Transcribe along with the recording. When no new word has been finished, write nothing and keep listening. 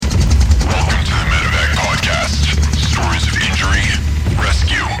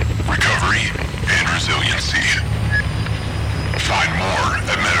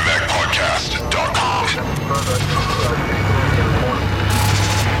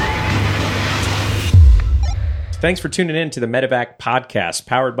Thanks for tuning in to the Medevac podcast,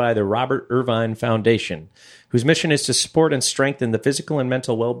 powered by the Robert Irvine Foundation, whose mission is to support and strengthen the physical and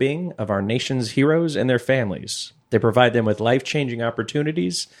mental well-being of our nation's heroes and their families. They provide them with life-changing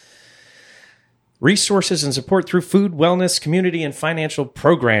opportunities, resources, and support through food, wellness, community, and financial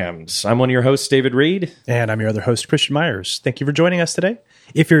programs. I'm one of your hosts, David Reed. And I'm your other host, Christian Myers. Thank you for joining us today.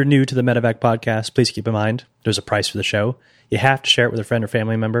 If you're new to the Medevac podcast, please keep in mind there's a price for the show. You have to share it with a friend or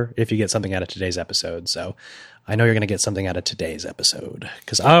family member if you get something out of today's episode. So I know you're going to get something out of today's episode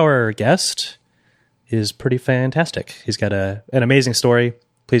because our guest is pretty fantastic. He's got an amazing story.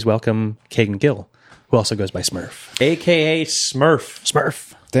 Please welcome Kegan Gill, who also goes by Smurf. A.K.A. Smurf.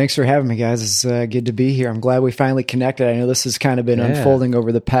 Smurf. Thanks for having me, guys. It's good to be here. I'm glad we finally connected. I know this has kind of been unfolding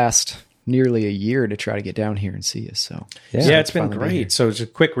over the past nearly a year to try to get down here and see you. So yeah, it's been great. So it's a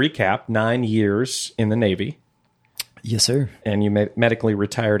quick recap. 9 years in the Navy. Yes, sir. And you medically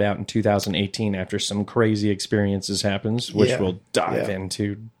retired out in 2018 after some crazy experiences happens, which we'll dive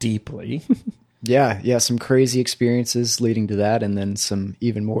into deeply. Yeah, some crazy experiences leading to that, and then some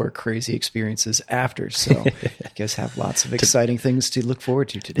even more crazy experiences after. So I guess have lots of exciting things to look forward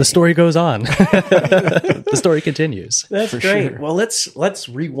to today. The story goes on. The story continues. That's great. Sure. Well, let's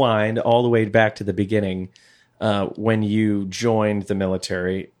rewind all the way back to the beginning when you joined the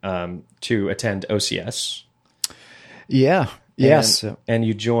military to attend OCS. Yeah. Yes. And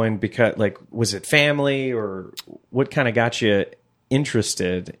you joined because, was it family or what kind of got you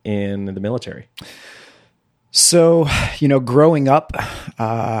interested in the military? So, growing up,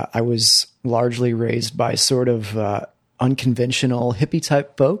 I was largely raised by sort of unconventional hippie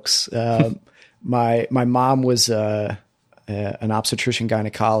type folks. My mom was an obstetrician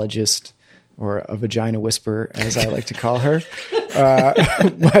gynecologist, or a vagina whisperer, as I like to call her.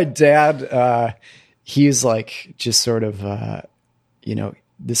 My dad, he's like just sort of,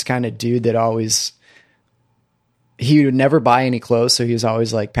 this kind of dude that always, he would never buy any clothes. So he was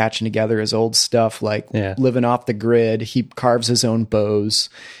always like patching together his old stuff, living off the grid. He carves his own bows.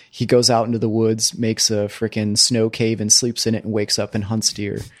 He goes out into the woods, makes a freaking snow cave and sleeps in it and wakes up and hunts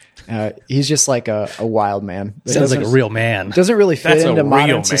deer. He's just like a wild man. Sounds like a real man. Doesn't really fit into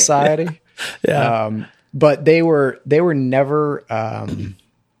modern society. Yeah. But they were never,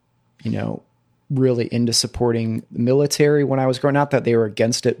 really into supporting the military when I was growing up. That they were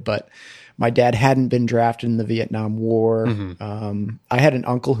against it, but my dad hadn't been drafted in the Vietnam War. Mm-hmm. I had an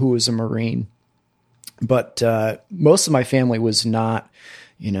uncle who was a Marine, but most of my family was not,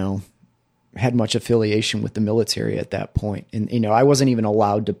 had much affiliation with the military at that point. And, I wasn't even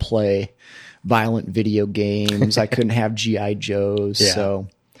allowed to play violent video games. I couldn't have G.I. Joes. Yeah. So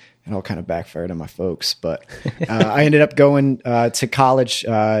it all kind of backfired on my folks, but I ended up going to college.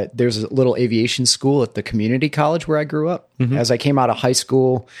 There's a little aviation school at the community college where I grew up. Mm-hmm. As I came out of high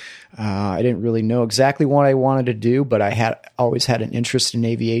school, I didn't really know exactly what I wanted to do, but I always had an interest in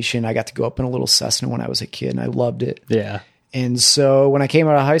aviation. I got to go up in a little Cessna when I was a kid, and I loved it. Yeah. And so when I came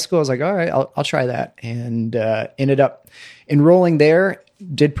out of high school, I was like, all right, I'll try that, and ended up enrolling there.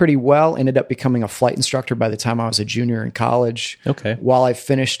 Did pretty well, ended up becoming a flight instructor by the time I was a junior in college. Okay. While I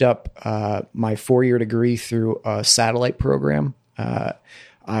finished up my 4-year degree through a satellite program,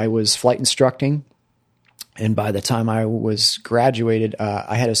 I was flight instructing. And by the time I was graduated,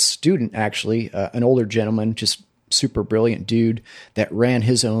 I had a student, actually, an older gentleman, just super brilliant dude that ran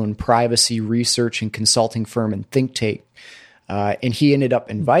his own privacy research and consulting firm and think tank. And he ended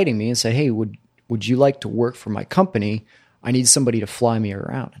up inviting me and said, hey, would you like to work for my company? I need somebody to fly me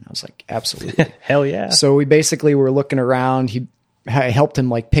around. And I was like, absolutely. Hell yeah. So we basically were looking around. I helped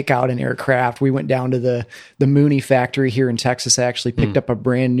him pick out an aircraft. We went down to the Mooney factory here in Texas, actually picked up a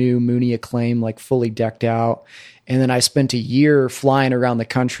brand new Mooney Acclaim, fully decked out. And then I spent a year flying around the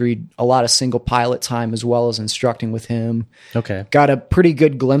country, a lot of single pilot time, as well as instructing with him. Okay. Got a pretty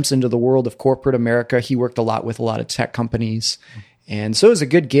good glimpse into the world of corporate America. He worked a lot with a lot of tech companies. And so it was a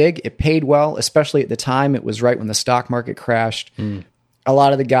good gig. It paid well, especially at the time. It was right when the stock market crashed. A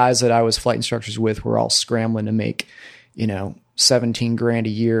lot of the guys that I was flight instructors with were all scrambling to make, $17,000 a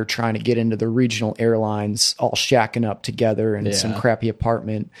year, trying to get into the regional airlines, all shacking up together in some crappy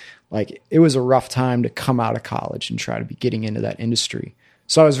apartment. It was a rough time to come out of college and try to be getting into that industry.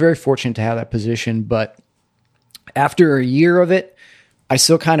 So I was very fortunate to have that position. But after a year of it, I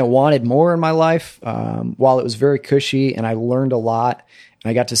still kind of wanted more in my life. While it was very cushy and I learned a lot,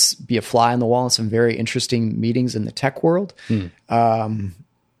 and I got to be a fly on the wall in some very interesting meetings in the tech world,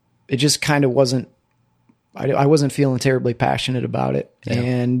 it just kind of wasn't, I wasn't feeling terribly passionate about it. Yeah.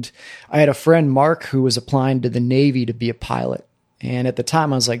 And I had a friend, Mark, who was applying to the Navy to be a pilot. And at the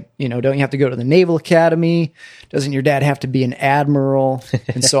time I was like, don't you have to go to the Naval Academy? Doesn't your dad have to be an admiral?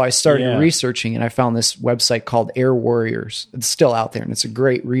 And so I started researching, and I found this website called Air Warriors. It's still out there, and it's a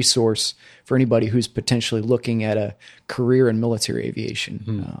great resource for anybody who's potentially looking at a career in military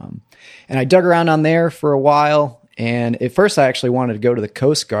aviation. And I dug around on there for a while. And at first I actually wanted to go to the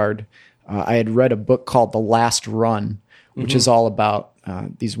Coast Guard. I had read a book called The Last Run, which is all about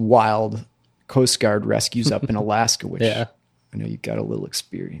these wild Coast Guard rescues up in Alaska, which I know you've got a little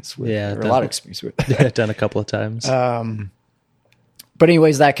experience with, or a lot of experience with. Yeah, done a couple of times. But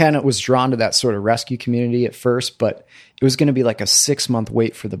anyways, that kind of was drawn to that sort of rescue community at first, but it was going to be like a 6-month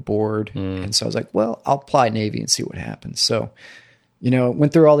wait for the board. And so I was like, well, I'll apply Navy and see what happens. So,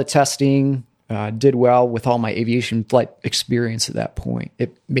 went through all the testing, did well with all my aviation flight experience at that point.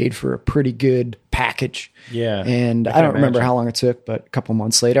 It made for a pretty good package. Yeah. And I don't remember how long it took, but a couple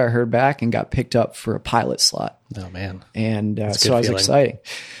months later I heard back and got picked up for a pilot slot. Oh, man. And so I was exciting.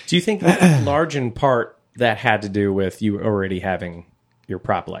 Do you think large in part that had to do with you already having your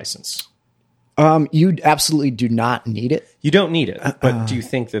prop license? You absolutely do not need it. You don't need it, but do you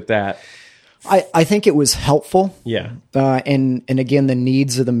think that... I think it was helpful. Yeah. And again, the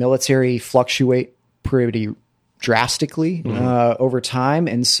needs of the military fluctuate pretty drastically over time.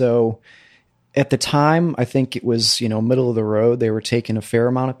 And so at the time, I think it was, middle of the road. They were taking a fair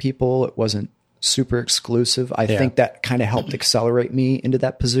amount of people. It wasn't super exclusive. I think that kind of helped accelerate me into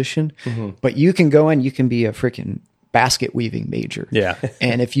that position. But you can go in, you can be a freaking basket weaving major. Yeah.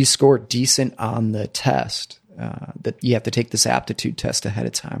 And if you score decent on the test, that you have to take this aptitude test ahead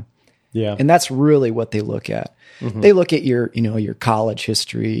of time. Yeah. And that's really what they look at. They look at your, your college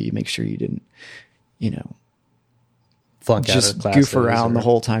history. You make sure you didn't, Flunk just out of classes goof around the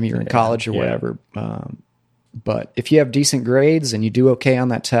whole time you're in college or whatever. But if you have decent grades and you do okay on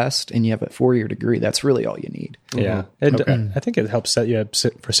that test and you have a 4-year degree, that's really all you need. Yeah. And I think it helps set you up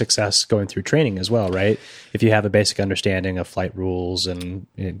for success going through training as well, right? If you have a basic understanding of flight rules and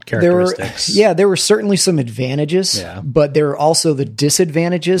characteristics. There were certainly some advantages, but there were also the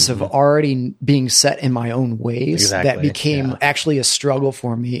disadvantages of already being set in my own ways that became actually a struggle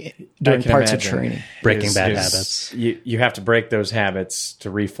for me during parts of training. Breaking bad habits. You have to break those habits to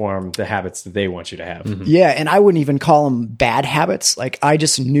reform the habits that they want you to have. Yeah, and I wouldn't even call them bad habits. Like, I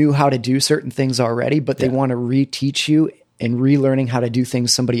just knew how to do certain things already, but they want to reteach you, and relearning how to do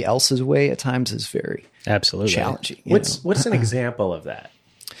things somebody else's way at times is very challenging. What's an example of that?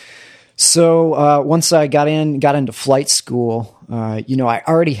 So once I got into flight school, I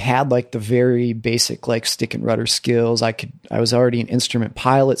already had like the very basic like stick and rudder skills. I was already an instrument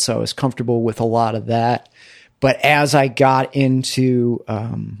pilot, so I was comfortable with a lot of that. But as I got into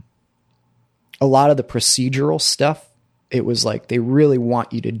a lot of the procedural stuff, it was like they really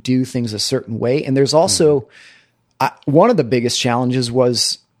want you to do things a certain way. And there's also one of the biggest challenges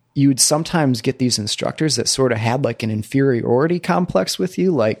was you'd sometimes get these instructors that sort of had like an inferiority complex with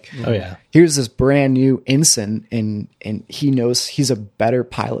you. Like, here's this brand new ensign and he knows he's a better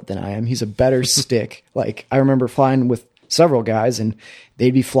pilot than I am. He's a better stick. Like, I remember flying with several guys and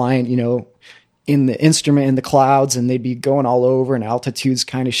they'd be flying, in the instrument in the clouds, and they'd be going all over, and altitudes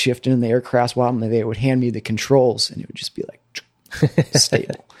kind of shifting in the aircraft while they would hand me the controls, and it would just be like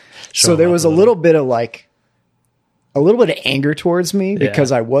stable. So there was a little bit of anger towards me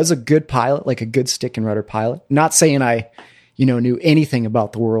because I was a good pilot, like a good stick and rudder pilot. Not saying I, knew anything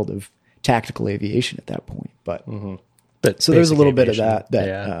about the world of tactical aviation at that point, but so there's a little bit of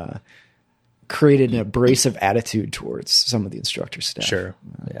that created an abrasive attitude towards some of the instructor staff. Sure.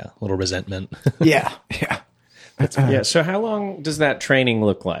 Yeah. A little resentment. Yeah. So how long does that training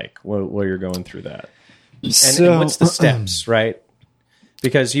look like while you're going through that? And what's the steps, right?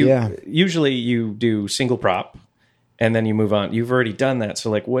 Because usually you do single prop and then you move on. You've already done that. So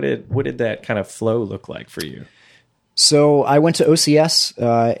like, what did that kind of flow look like for you? So I went to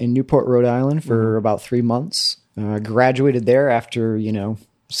OCS in Newport, Rhode Island for about 3 months. Graduated there after,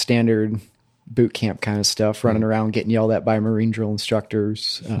 standard boot camp kind of stuff, running around getting yelled at by Marine drill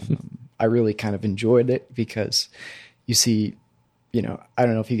instructors. I really kind of enjoyed it because you see, I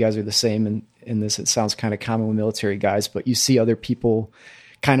don't know if you guys are the same in this. It sounds kind of common with military guys, but you see other people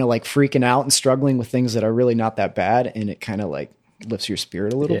kind of like freaking out and struggling with things that are really not that bad, and it kind of like lifts your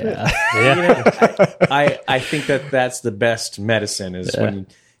spirit a little bit. I think that's the best medicine is when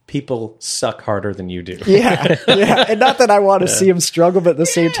people suck harder than you do. And not that I want to see them struggle, but at the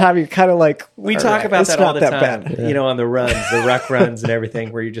same time, you're kind of like, we talk about that all the time, on the runs, the ruck runs and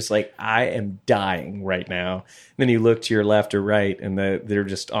everything, where you're just like, I am dying right now. And then you look to your left or right and they're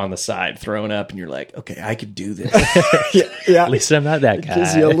just on the side throwing up and you're like, okay, I could do this. At least I'm not that guy.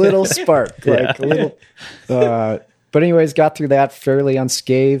 Gives you a little spark, like a little, But anyways, got through that fairly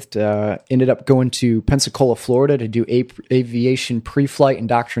unscathed. Ended up going to Pensacola, Florida to do aviation pre-flight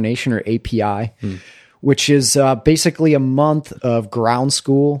indoctrination, or API, which is basically a month of ground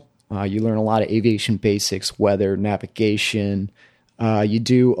school. You learn a lot of aviation basics, weather, navigation. You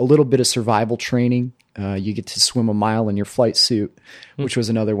do a little bit of survival training. You get to swim a mile in your flight suit, which was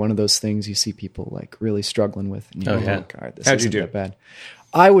another one of those things you see people like really struggling with. And you go, all right, this How'd you isn't do? that bad.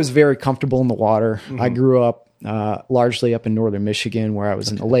 I was very comfortable in the water. I grew up largely up in northern Michigan, where I was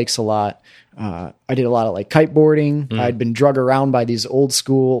in the lakes a lot. I did a lot of like kiteboarding. I'd been drug around by these old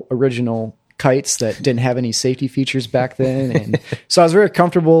school original kites that didn't have any safety features back then. And so I was very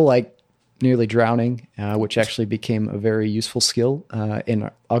comfortable, like nearly drowning, which actually became a very useful skill.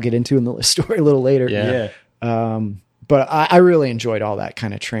 And I'll get into in the story a little later. But I really enjoyed all that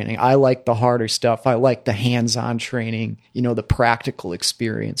kind of training. I like the harder stuff. I like the hands-on training, the practical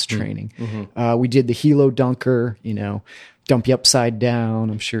experience training. We did the helo dunker, dump you upside down.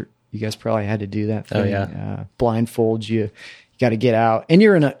 I'm sure you guys probably had to do that thing. Blindfold you. Got to get out, and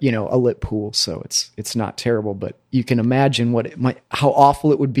you're in a lit pool, so it's not terrible, but you can imagine how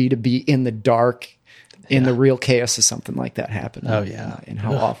awful it would be to be in the dark in the real chaos of something like that happening. And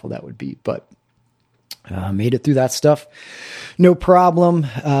how awful that would be. But made it through that stuff, no problem.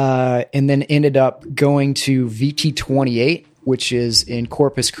 And then ended up going to VT-28, which is in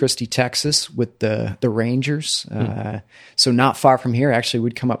Corpus Christi, Texas, with the Rangers. So not far from here. Actually,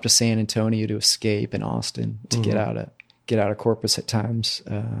 we'd come up to San Antonio to escape, and Austin to get out of Corpus at times.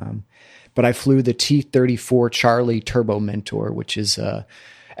 But I flew the T-34 Charlie Turbo Mentor, which is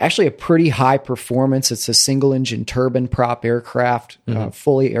actually a pretty high performance. It's a single engine turbine prop aircraft,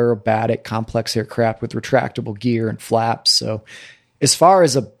 fully aerobatic, complex aircraft with retractable gear and flaps. So as far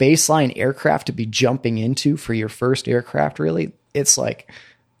as a baseline aircraft to be jumping into for your first aircraft, really, it's like,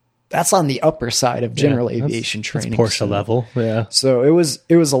 that's on the upper side of general aviation training. That's Porsche level. Yeah. So it was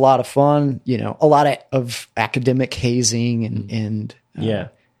a lot of fun, a lot of academic hazing and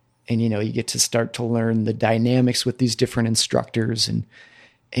you get to start to learn the dynamics with these different instructors,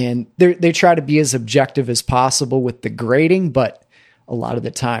 and they try to be as objective as possible with the grading, but a lot of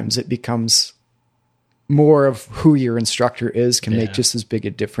the times it becomes more of who your instructor is can make just as big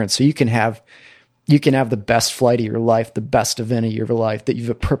a difference. So you can have the best flight of your life, the best event of your life that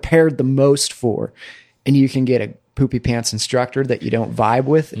you've prepared the most for, and you can get a poopy pants instructor that you don't vibe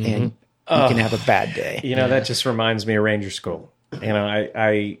with, and you can have a bad day. That just reminds me of Ranger School.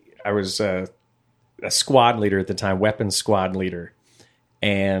 I was a squad leader at the time, weapons squad leader,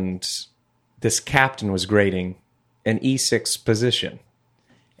 and this captain was grading an E6 position.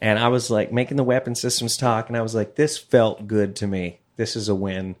 And I was like making the weapon systems talk, and I was like, this felt good to me. This is a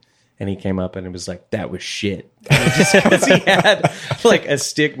win. And he came up and it was like, that was shit. Just because he had like a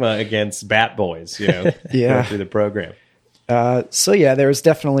stigma against bat boys, going through the program. There was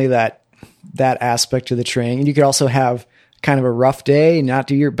definitely that aspect of the training. And you could also have kind of a rough day and not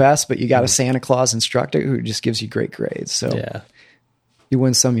do your best, but you got a Santa Claus instructor who just gives you great grades. So you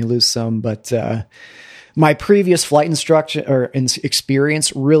win some, you lose some. But my previous flight instruction or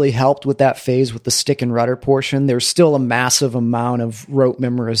experience really helped with that phase with the stick and rudder portion. There's still a massive amount of rote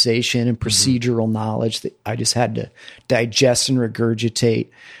memorization and procedural knowledge that I just had to digest and regurgitate.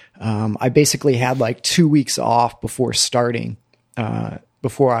 I basically had like 2 weeks off before starting,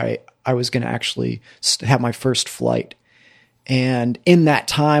 before I was going to actually have my first flight. And in that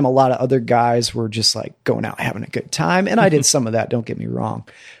time, a lot of other guys were just like going out having a good time. And I did some of that, don't get me wrong.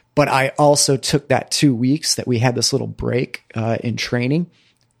 But I also took that 2 weeks that we had this little break in training,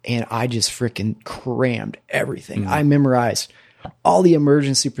 and I just freaking crammed everything. I memorized all the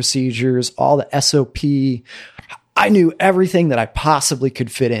emergency procedures, all the SOP. I knew everything that I possibly could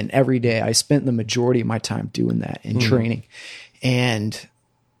fit in every day. I spent the majority of my time doing that in training. And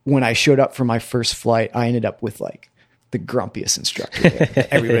when I showed up for my first flight, I ended up with like the grumpiest instructor there.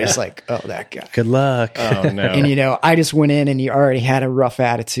 Everybody's like, oh, that guy. Good luck. Oh, no. And, I just went in and he already had a rough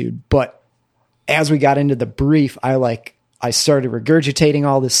attitude. But as we got into the brief, I started regurgitating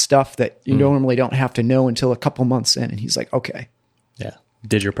all this stuff that you normally don't have to know until a couple months in. And he's like, okay. Yeah.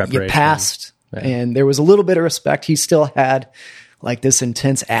 Did your preparation. You passed. Yeah. And there was a little bit of respect. He still had like this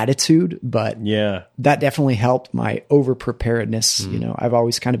intense attitude, but that definitely helped my over preparedness. I've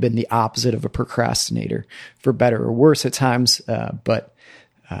always kind of been the opposite of a procrastinator, for better or worse at times. But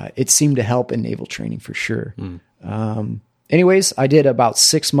it seemed to help in naval training for sure. Anyways, I did about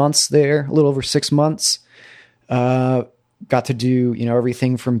 6 months there, a little over 6 months. Got to do,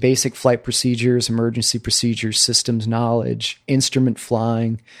 everything from basic flight procedures, emergency procedures, systems knowledge, instrument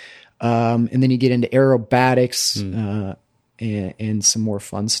flying. And then you get into aerobatics, and some more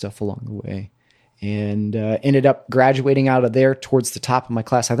fun stuff along the way. and ended up graduating out of there towards the top of my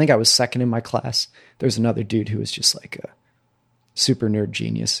class. I think I was second in my class. There's another dude who was just like a super nerd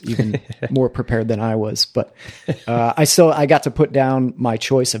genius, even more prepared than I was. But I got to put down my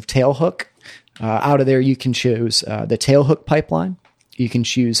choice of tail hook. Out of there, you can choose the tail hook pipeline. You can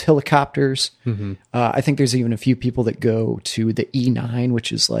choose helicopters. I think there's even a few people that go to the E9,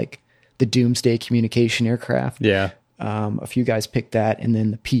 which is like the doomsday communication aircraft. Yeah. A few guys picked that, and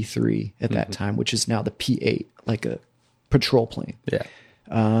then the P3 at that time, which is now the P8, like a patrol plane. Yeah.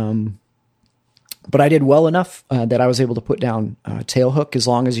 But I did well enough that I was able to put down tail hook as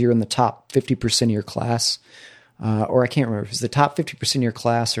long as you're in the top 50% of your class. Or I can't remember if it was the top 50% of your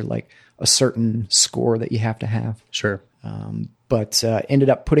class or like a certain score that you have to have. Sure. But ended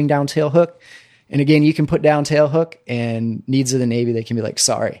up putting down tail hook. And again, you can put down tail hook, and needs of the Navy, they can be like,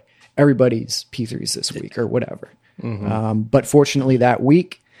 sorry, everybody's P3s this week or whatever. But fortunately that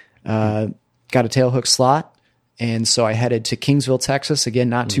week, got a tail hook slot. And so I headed to Kingsville, Texas, again,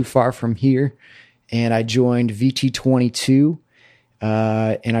 not too far from here. And I joined VT-22,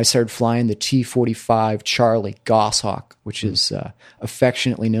 and I started flying the T-45 Charlie Goshawk, which is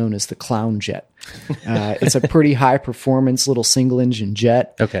affectionately known as the clown jet. It's a pretty high performance little single engine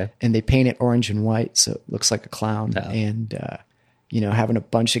jet. Okay. And they paint it orange and white, so it looks like a clown. Oh. And, having a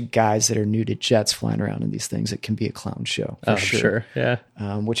bunch of guys that are new to jets flying around in these things, it can be a clown show for sure. Yeah.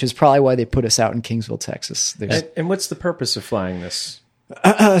 Which is probably why they put us out in Kingsville, Texas. And what's the purpose of flying this?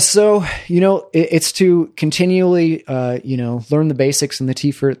 So, it's to continually, learn the basics in the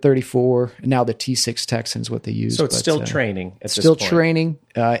T-34. Now the T-6 Texan is what they use. So it's still training at this still point. training,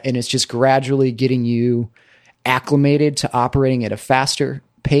 and it's just gradually getting you acclimated to operating at a faster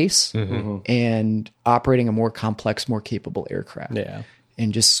pace and operating a more complex, more capable aircraft. Yeah.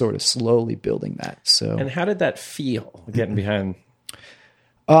 And just sort of slowly building that. So, And how did that feel, getting behind?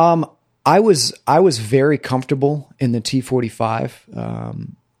 I was very comfortable in the T-45.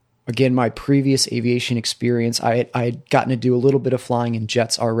 Again, my previous aviation experience, I had gotten to do a little bit of flying in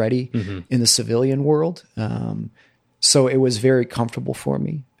jets already in the civilian world. So it was very comfortable for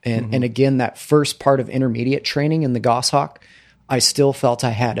me. And again, that first part of intermediate training in the Goshawk, I still felt I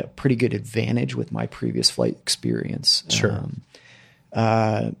had a pretty good advantage with my previous flight experience. Sure.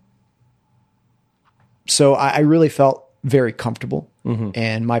 So I really felt very comfortable,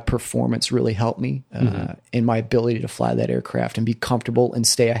 and my performance really helped me in my ability to fly that aircraft and be comfortable and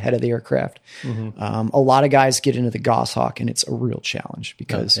stay ahead of the aircraft. A lot of guys get into the Goshawk, and it's a real challenge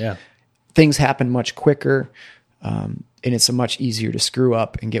because things happen much quicker, and it's a much easier to screw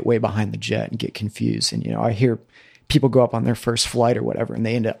up and get way behind the jet and get confused. And, I hear people go up on their first flight or whatever, and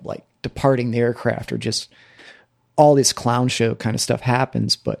they end up like departing the aircraft, or just all this clown show kind of stuff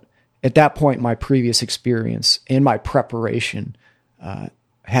happens. But at that point, my previous experience and my preparation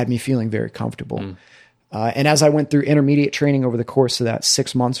had me feeling very comfortable. And as I went through intermediate training over the course of that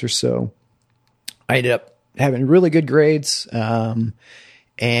 6 months or so, I ended up having really good grades.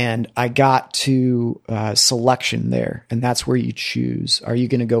 And I got to selection there. And that's where you choose. Are you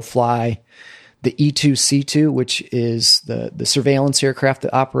going to go fly the E2C2, which is the surveillance aircraft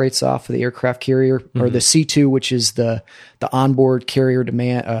that operates off of the aircraft carrier, or the C2, which is the onboard carrier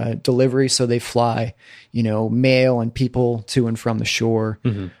delivery. So they fly, mail and people to and from the shore.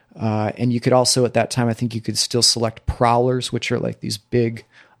 And you could also, at that time, I think you could still select prowlers, which are like these big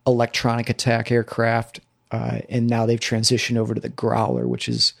electronic attack aircraft. And now they've transitioned over to the Growler, which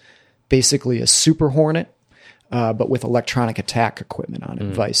is basically a Super Hornet, but with electronic attack equipment on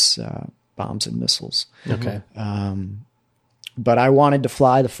it, vice bombs and missiles. Okay. But I wanted to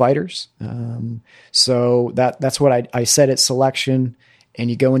fly the fighters. So that's what I said at selection. And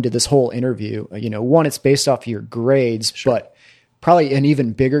you go into this whole interview, one, it's based off of your grades, but probably an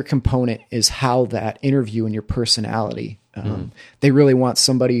even bigger component is how that interview and your personality. They really want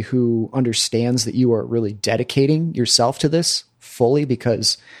somebody who understands that you are really dedicating yourself to this fully,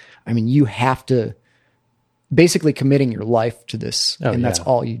 because you have to basically committing your life to this, and that's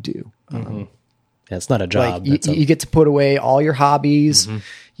all you do. It's not a job. Like you get to put away all your hobbies.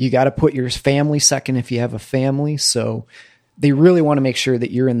 You got to put your family second if you have a family. So they really want to make sure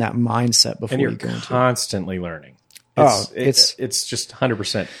that you're in that mindset before you go into it. Constantly learning. It's just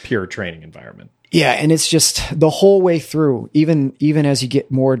 100% pure training environment. Yeah, and it's just the whole way through. Even as you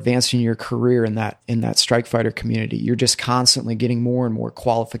get more advanced in your career in that strike fighter community, you're just constantly getting more and more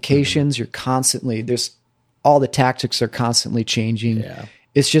qualifications. You're constantly all the tactics are constantly changing. Yeah.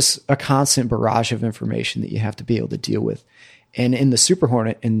 It's just a constant barrage of information that you have to be able to deal with. And in the Super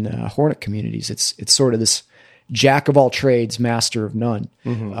Hornet and Hornet communities, it's sort of this jack of all trades, master of none.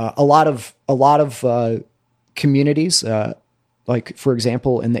 A lot of communities Like, for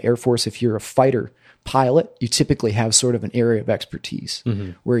example, in the Air Force, if you're a fighter pilot, you typically have sort of an area of expertise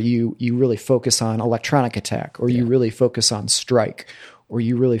where you really focus on electronic attack, or you really focus on strike, or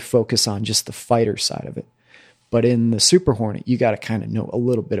you really focus on just the fighter side of it. But in the Super Hornet, you got to kind of know a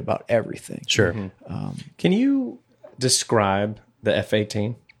little bit about everything. Sure. Can you describe the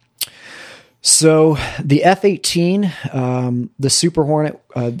F-18? So the F-18, the Super Hornet,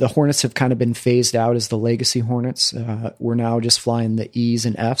 the Hornets have kind of been phased out as the legacy Hornets. We're now just flying the E's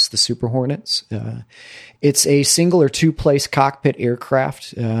and F's, the Super Hornets. It's a single or two-place cockpit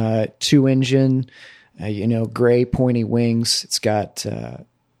aircraft, two-engine, gray pointy wings. It's got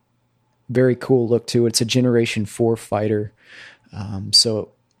very cool look to it. It's a Generation 4 fighter. So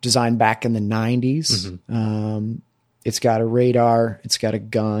designed back in the 90s. It's got a radar, it's got a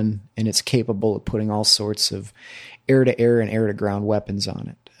gun, and it's capable of putting all sorts of air-to-air and air-to-ground weapons on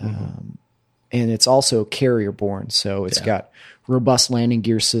it. And it's also carrier-borne, so it's got robust landing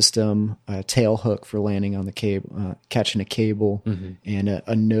gear system, a tail hook for landing on the cable, catching a cable, and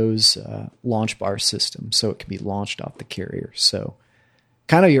a nose launch bar system, so it can be launched off the carrier. So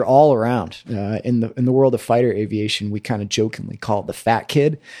kind of you're all around. In the world of fighter aviation, we kind of jokingly call it the fat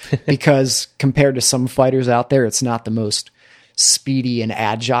kid, because compared to some fighters out there, it's not the most speedy and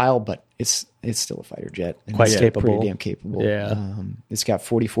agile, but it's still a fighter jet. And Quite it's capable. Pretty damn capable. Yeah. It's got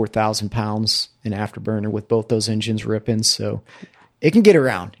 44,000 pounds in afterburner with both those engines ripping, so it can get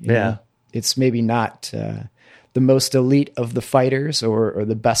around. You know? It's maybe not the most elite of the fighters or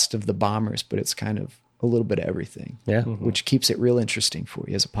the best of the bombers, but it's kind of a little bit of everything, which keeps it real interesting for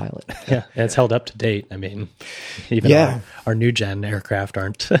you as a pilot. And it's held up to date. I mean, even our new gen aircraft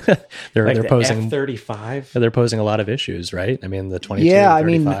aren't. they're posing F-35. They're posing a lot of issues, right? I mean, the 22, Yeah, and I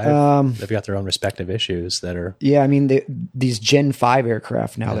mean, 35, they've got their own respective issues that are. Yeah, I mean, these Gen 5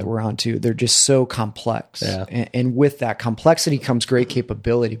 aircraft now that we're on to, they're just so complex. Yeah. And with that complexity comes great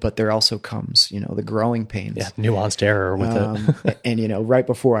capability, but there also comes, the growing pains. Yeah, nuanced error with it. And, right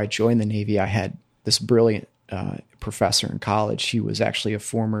before I joined the Navy, I had this brilliant professor in college. He was actually a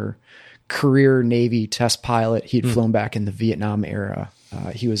former career Navy test pilot. He'd flown back in the Vietnam era.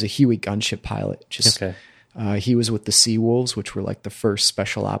 He was a Huey gunship pilot. He was with the Seawolves, which were like the first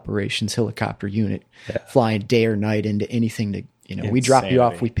special operations helicopter unit, flying day or night into anything to, we drop you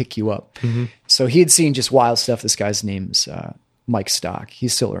off, we pick you up. So he had seen just wild stuff. This guy's name's Mike Stock.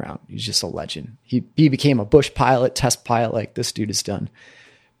 He's still around. He's just a legend. He became a bush pilot, test pilot, like this dude has done.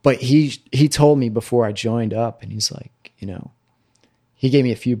 But he told me before I joined up, and he's like, he gave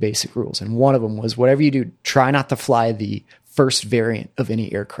me a few basic rules. And one of them was, whatever you do, try not to fly the first variant of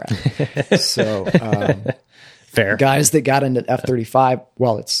any aircraft. So Fair. Guys that got into F-35,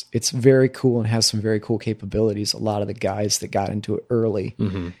 well, it's very cool and has some very cool capabilities. A lot of the guys that got into it early,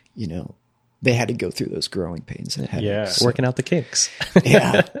 they had to go through those growing pains and headaches. Working out the kinks.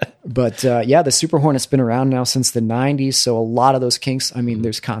 But the Super Hornet's been around now since the 90s. So a lot of those kinks, I mean,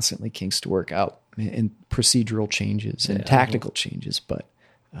 there's constantly kinks to work out and procedural changes and tactical changes. But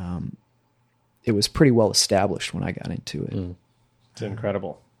it was pretty well established when I got into it. It's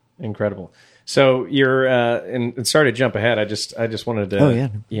incredible. So you're, and sorry to jump ahead. I just wanted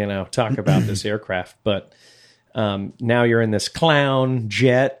to, talk about this aircraft, but now you're in this clown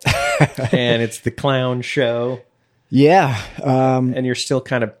jet and it's the clown show. Yeah. And you're still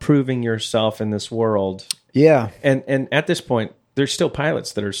kind of proving yourself in this world. Yeah. And at this point, there's still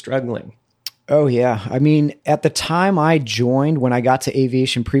pilots that are struggling. Oh, yeah. I mean, at the time I joined, when I got to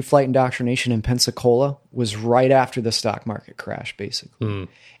aviation pre-flight indoctrination in Pensacola, was right after the stock market crash, basically.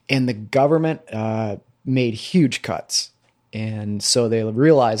 And the government made huge cuts. And so they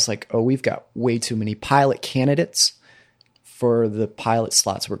realized, we've got way too many pilot candidates for the pilot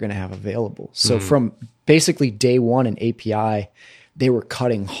slots we're going to have available. So from basically day one in API, they were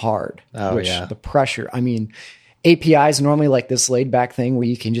cutting hard. The pressure, I mean, API is normally like this laid back thing where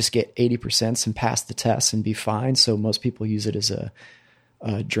you can just get 80% and pass the test and be fine. So most people use it as a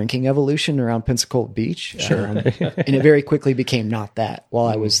drinking evolution around Pensacola Beach. Sure. And it very quickly became not that while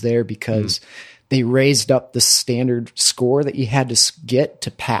I was there, because they raised up the standard score that you had to get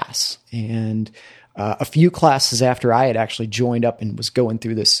to pass. And a few classes after I had actually joined up and was going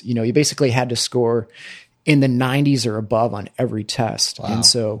through this, you basically had to score in the 90s or above on every test. Wow. And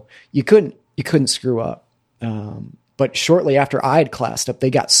so you couldn't screw up. But shortly after I had classed up, they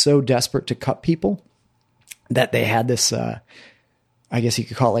got so desperate to cut people that they had this, I guess you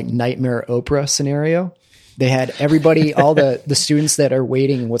could call it like Nightmare Oprah scenario. They had everybody, all the students that are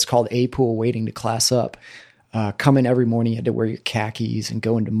waiting, what's called A pool, waiting to class up, come in every morning. You had to wear your khakis and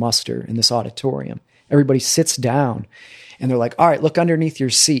go into muster in this auditorium. Everybody sits down and they're like, all right, look underneath your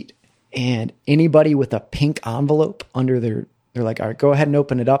seat. And anybody with a pink envelope under They're like, all right, go ahead and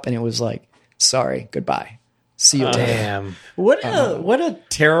open it up. And it was like, sorry, goodbye. See you later. Damn. What a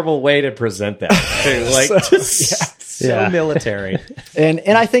terrible way to present that. Too. Like, so military. And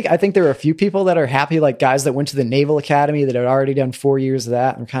I think there are a few people that are happy, like guys that went to the Naval Academy that had already done 4 years of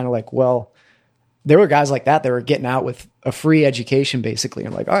that, and kind of like, well, there were guys like that were getting out with a free education basically.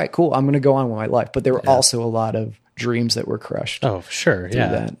 And like, all right, cool, I'm going to go on with my life. But there were also a lot of dreams that were crushed. Oh, sure. Yeah.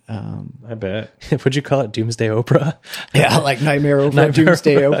 That. I bet. Would you call it Doomsday Oprah? Yeah, like Nightmare Oprah,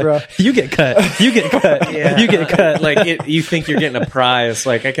 Doomsday Oprah. You get cut. You get cut. Yeah. You get cut. Like you think you're getting a prize.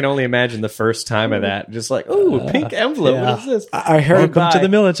 Like I can only imagine the first time of that. Just like, ooh, pink envelope. Yeah. What is this? I heard Welcome to the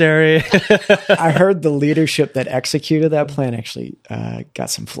military. I heard the leadership that executed that plan actually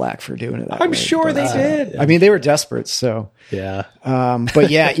got some flack for doing it that I'm way. sure they did. I mean, they were desperate, so. Yeah. But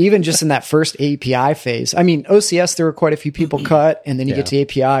yeah, even just in that first API phase, I mean, OCS, there were quite a few people cut, and then you get to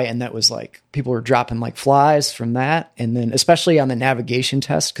API, and that was like, people were dropping like flies from that. And then especially on the navigation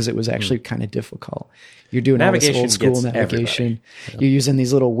test, because it was actually kind of difficult. You're doing Navigation all this old school gets navigation. You're using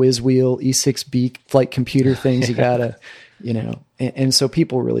these little whiz wheel E6B flight computer things. You gotta, and so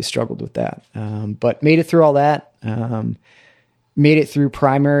people really struggled with that. But made it through all that, made it through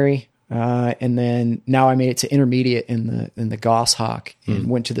primary. And then now I made it to intermediate in the Goshawk and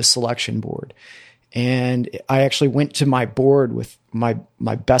went to the selection board. And I actually went to my board with my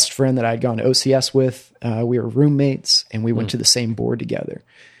best friend that I'd gone to OCS with. We were roommates, and we went to the same board together.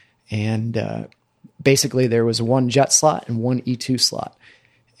 And basically there was one jet slot and one E2 slot.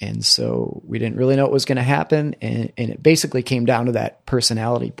 And so we didn't really know what was going to happen. And it basically came down to that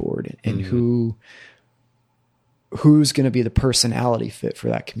personality board and who's going to be the personality fit for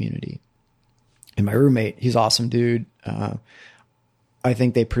that community. And my roommate, he's an awesome dude. I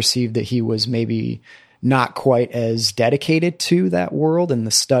think they perceived that he was maybe not quite as dedicated to that world and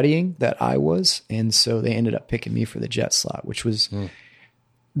the studying that I was. And so they ended up picking me for the jet slot, which was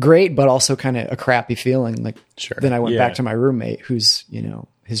great, but also kind of a crappy feeling. Like, then I went back to my roommate who's,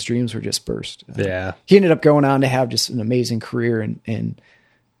 his dreams were just burst. He ended up going on to have just an amazing career and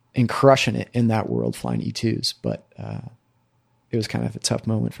crushing it in that world, flying E2s. But it was kind of a tough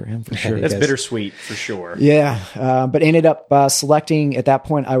moment for him, for sure. That's bittersweet, for sure. Yeah, but ended up selecting at that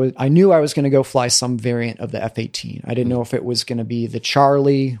point. I knew I was going to go fly some variant of the F-18. I didn't know if it was going to be the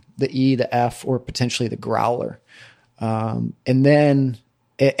Charlie, the E, the F, or potentially the Growler. And then,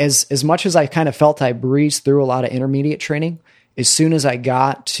 as much as I kind of felt I breezed through a lot of intermediate training, as soon as I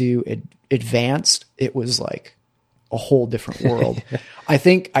got to advanced, it was like a whole different world. I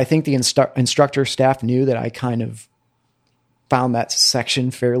think the instructor staff knew that I kind of found that section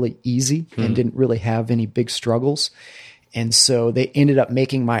fairly easy and didn't really have any big struggles. And so they ended up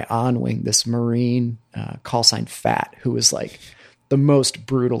making my on-wing this Marine callsign Fat, who was like the most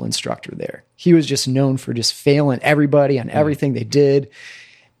brutal instructor there. He was just known for just failing everybody on everything they did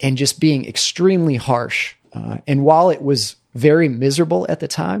and just being extremely harsh. And while it was very miserable at the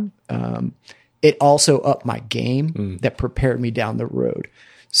time, it also upped my game that prepared me down the road.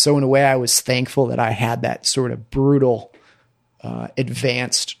 So in a way, I was thankful that I had that sort of brutal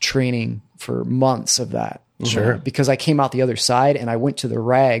advanced training for months of that. Because I came out the other side and I went to the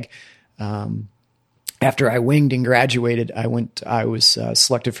RAG. After I winged and graduated, I was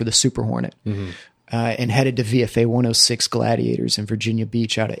selected for the Super Hornet and headed to VFA 106 Gladiators in Virginia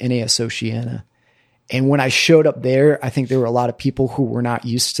Beach out of NAS Oceana. And when I showed up there, I think there were a lot of people who were not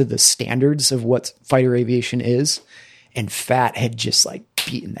used to the standards of what fighter aviation is. And Fat had just like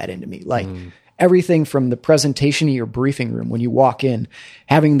beaten that into me. Like, everything from the presentation of your briefing room when you walk in,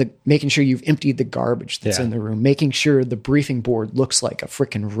 making sure you've emptied the garbage that's in the room, making sure the briefing board looks like a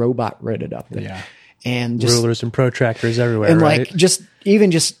freaking robot read it up there. Yeah. And just rulers and protractors everywhere. And right? like just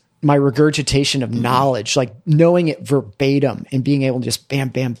my regurgitation of knowledge, like knowing it verbatim and being able to just bam,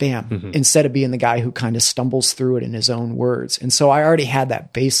 bam, bam, instead of being the guy who kind of stumbles through it in his own words. And so I already had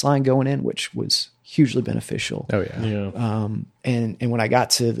that baseline going in, which was hugely beneficial. Oh yeah. And when I got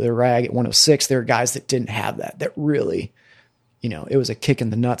to the RAG at 106, there were guys that didn't have that really, it was a kick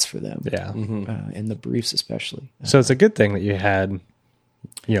in the nuts for them. Yeah. In the briefs, especially. So it's a good thing that you had,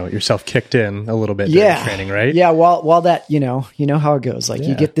 yourself kicked in a little bit during training, right? Yeah. While that, you know how it goes. Like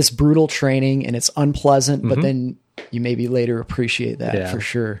you get this brutal training and it's unpleasant, but then you maybe later appreciate that for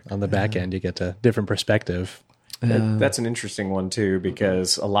sure. On the back end, you get a different perspective. That's an interesting one too,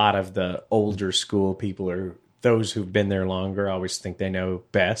 because a lot of the older school people are those who've been there longer always think they know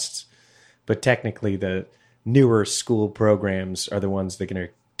best, but technically the newer school programs are the ones that are going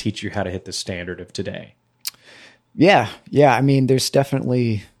to teach you how to hit the standard of today. Yeah. I mean, there's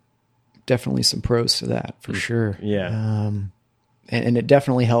definitely some pros to that for sure. Yeah. And it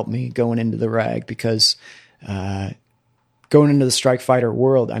definitely helped me going into the RAG because going into the strike fighter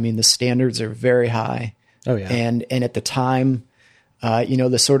world, I mean, the standards are very high. Oh yeah. And at the time,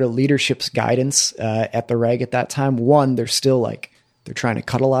 the sort of leadership's guidance at the reg at that time, one, they're still like, they're trying to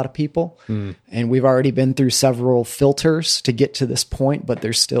cut a lot of people. And we've already been through several filters to get to this point, but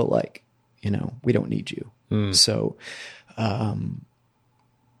they're still like, we don't need you. So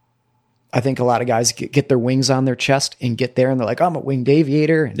I think a lot of guys get their wings on their chest and get there and they're like, I'm a winged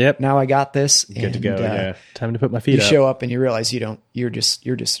aviator. And now I got this. Good to go. Yeah. Time to put my feet you up. show up and you realize you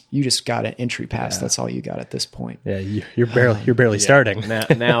just got an entry pass. That's all you got at this point. Yeah. You're barely starting.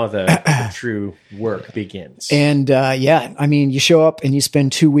 Now the true work begins. And I mean, you show up and you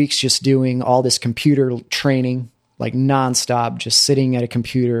spend 2 weeks just doing all this computer training, like nonstop, just sitting at a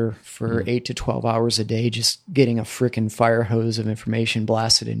computer for 8 to 12 hours a day, just getting a freaking fire hose of information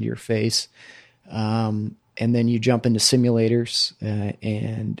blasted into your face. And then you jump into simulators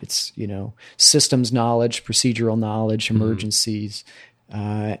and it's, systems knowledge, procedural knowledge, emergencies,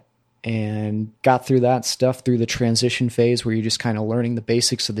 and got through that stuff through the transition phase where you're just kind of learning the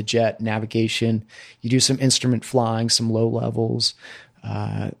basics of the jet navigation. You do some instrument flying, some low levels,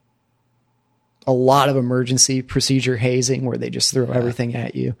 a lot of emergency procedure hazing where they just throw everything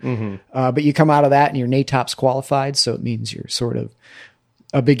at you. But you come out of that and you're NATOPS qualified. So it means you're sort of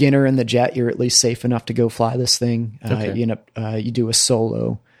a beginner in the jet. You're at least safe enough to go fly this thing. You do a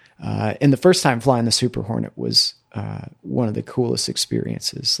solo. And the first time flying the Super Hornet was one of the coolest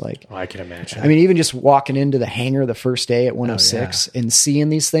experiences. Like, I can imagine. I mean, even just walking into the hangar the first day at 106 and seeing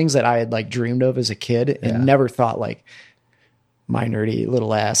these things that I had like dreamed of as a kid and never thought like, my nerdy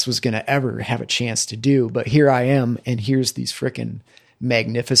little ass was going to ever have a chance to do. But here I am, and here's these freaking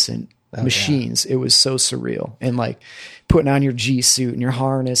magnificent machines. It was so surreal. And like putting on your G suit and your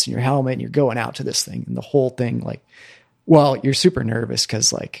harness and your helmet, and you're going out to this thing, and the whole thing, like, well, you're super nervous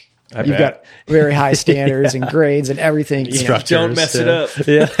because like you've got very high standards and grades and everything. Don't mess it up.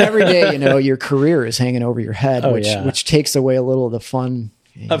 Every day, your career is hanging over your head, which takes away a little of the fun.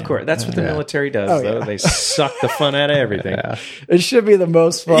 Of course. That's what the military does, though. They suck the fun out of everything. It should be the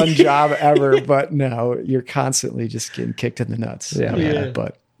most fun job ever, but no, you're constantly just getting kicked in the nuts.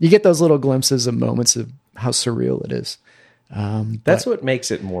 But you get those little glimpses of moments of how surreal it is. That's what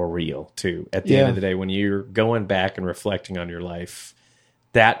makes it more real, too. At the end of the day, when you're going back and reflecting on your life,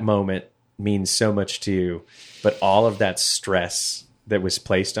 that moment means so much to you, but all of that stress that was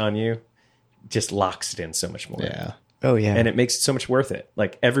placed on you just locks it in so much more. Yeah. Oh, yeah. And it makes it so much worth it.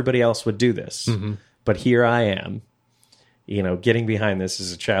 Like, everybody else would do this. But here I am, getting behind this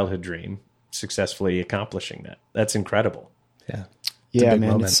as a childhood dream, successfully accomplishing that. That's incredible. Yeah. Yeah,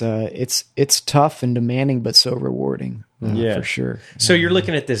 man. It's tough and demanding, but so rewarding. For sure. So you're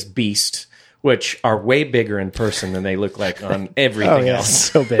looking at this beast, which are way bigger in person than they look like on everything else.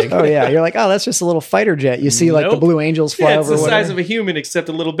 So big. Oh, yeah. You're like, oh, that's just a little fighter jet. You see like the Blue Angels fly over. It's the size of a human, except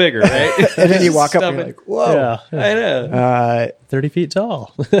a little bigger, right? And then you walk up and you're like, whoa. Yeah. I know. 30 feet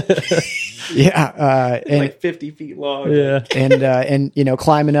tall. And like 50 feet long. Yeah. And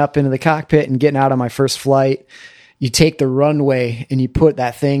climbing up into the cockpit and getting out on my first flight, you take the runway and you put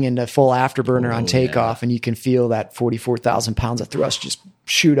that thing into full afterburner on takeoff, and you can feel that 44,000 pounds of thrust just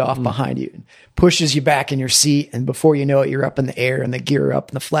shoot off behind you and pushes you back in your seat. And before you know it, you're up in the air and the gear are up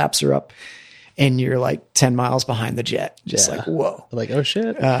and the flaps are up and you're like 10 miles behind the jet. Just like, whoa. Like, oh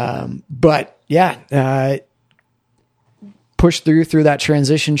shit. But pushed through that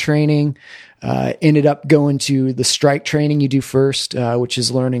transition training, ended up going to the strike training you do first, which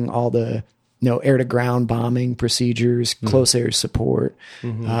is learning all the, air to ground bombing procedures, close air support.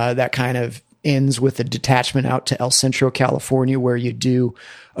 That kind of ends with a detachment out to El Centro, California, where you do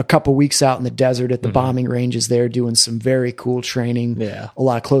a couple weeks out in the desert at the bombing ranges there, doing some very cool training. Yeah. A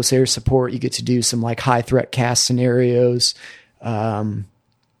lot of close air support. You get to do some like high threat cast scenarios. Very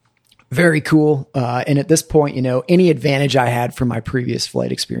cool. And at this point, any advantage I had from my previous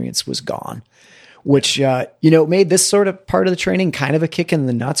flight experience was gone, which, made this sort of part of the training kind of a kick in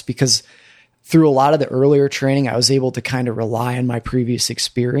the nuts, because through a lot of the earlier training, I was able to kind of rely on my previous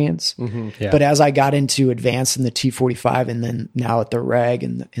experience. But as I got into advanced in the T-45 and then now at the RAG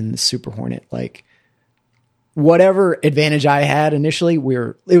and in the Super Hornet, like whatever advantage I had initially,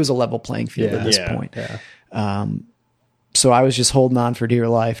 it was a level playing field at this point. Yeah. So I was just holding on for dear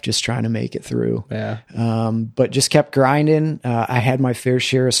life, just trying to make it through. Yeah. But just kept grinding. I had my fair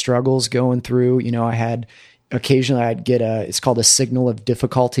share of struggles going through. Occasionally I'd get it's called a signal of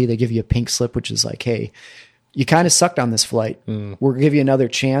difficulty. They give you a pink slip, which is like, hey, you kind of sucked on this flight. We're going to give you another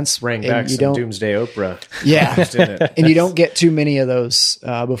chance. Rang back some Doomsday Oprah. Yeah. And you don't get too many of those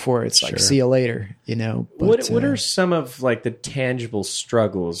before it's like, see you later, But, what are some of like the tangible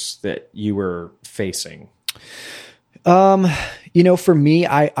struggles that you were facing? For me,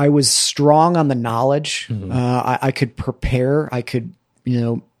 I was strong on the knowledge. I could prepare. I could,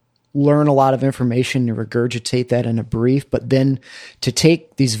 learn a lot of information and regurgitate that in a brief, but then to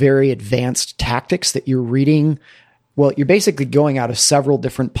take these very advanced tactics that you're reading, well, you're basically going out of several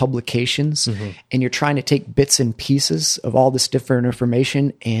different publications and you're trying to take bits and pieces of all this different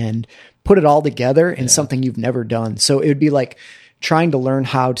information and put it all together in something you've never done. So it would be like trying to learn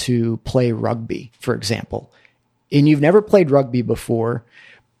how to play rugby, for example, and you've never played rugby before.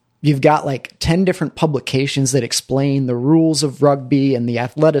 You've got like 10 different publications that explain the rules of rugby and the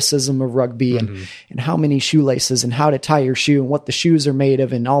athleticism of rugby and how many shoelaces and how to tie your shoe and what the shoes are made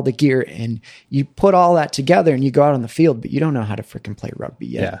of and all the gear. And you put all that together and you go out on the field, but you don't know how to freaking play rugby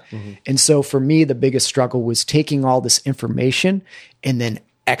yet. Yeah. And so for me, the biggest struggle was taking all this information and then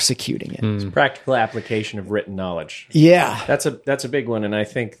executing it. It's practical application of written knowledge. Yeah. That's a big one. And I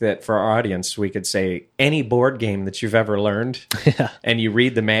think that for our audience, we could say any board game that you've ever learned and you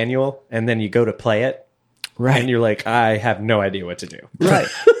read the manual and then you go to play it. Right. And you're like, I have no idea what to do. Right.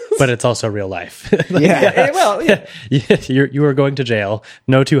 But it's also real life. You are going to jail.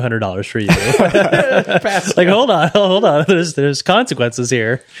 No $200 for you. Like, hold on. There's consequences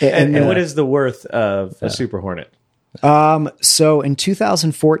here. And what is the worth of a Super Hornet? So in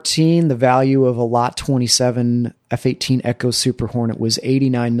 2014, the value of a Lot 27 F-18 Echo Super Hornet was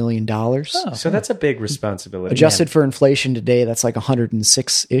 $89 million. So that's a big responsibility. Adjusted for inflation today, that's like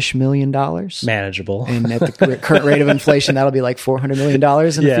 $106-ish million. Manageable. And at the current rate of inflation, that'll be like $400 million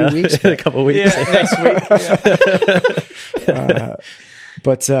in a few weeks. In a couple of weeks. Next week.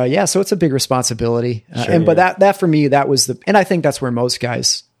 So it's a big responsibility. But that for me, that was and I think that's where most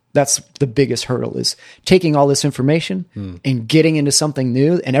guys, that's the biggest hurdle, is taking all this information and getting into something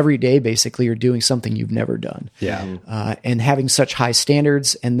new. And every day, basically, you're doing something you've never done. Yeah. And having such high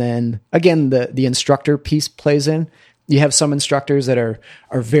standards. And then again, the instructor piece plays in. You have some instructors that are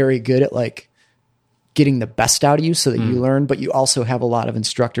very good at like getting the best out of you so that you learn, but you also have a lot of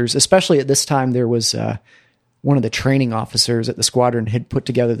instructors, especially at this time. There was one of the training officers at the squadron had put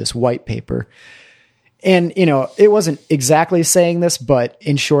together this white paper. And, it wasn't exactly saying this, but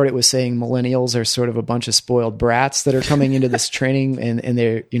in short, it was saying millennials are sort of a bunch of spoiled brats that are coming into this training and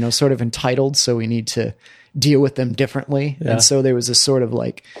they're, sort of entitled. So we need to deal with them differently. Yeah. And so there was this sort of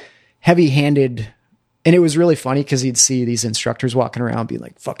like heavy-handed, and it was really funny because you'd see these instructors walking around being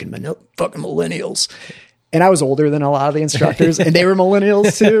like, fucking millennials. And I was older than a lot of the instructors and they were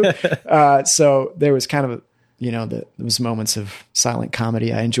millennials too. So there was kind of those moments of silent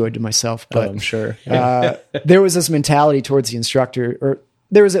comedy I enjoyed to myself, but I'm sure there was this mentality towards the instructor, or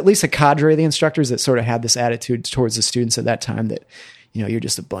there was at least a cadre of the instructors that sort of had this attitude towards the students at that time that, you're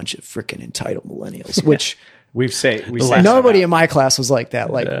just a bunch of freaking entitled millennials, which we say nobody in my class was like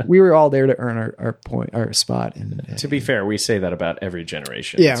that. Like we were all there to earn our spot. And to be fair, we say that about every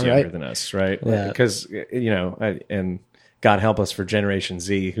generation that's younger than us, right? Yeah. Because, and God help us for Generation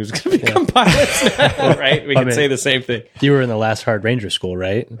Z, who's going to become pilots now, right? We can say the same thing. You were in the last hard Ranger school,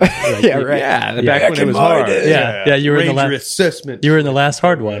 right? Right. Yeah, back when it was hard. Yeah. You were Ranger in the assessment. You were in the last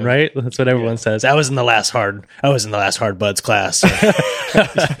hard one, right? That's what everyone says. I was in the last hard Buds class.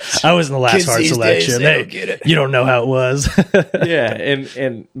 I was in the last hard selection. Hey, you don't know how it was. Yeah,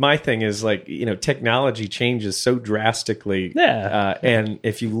 and my thing is like, technology changes so drastically. Yeah. And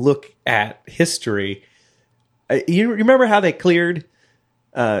if you look at history, you remember how they cleared,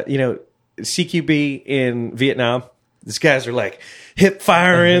 CQB in Vietnam? These guys are like hip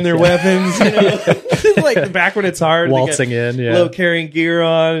firing their weapons, like back when it's hard, waltzing in, low carrying gear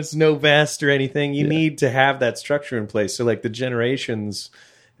on, it's no vest or anything. You need to have that structure in place. So like the generations,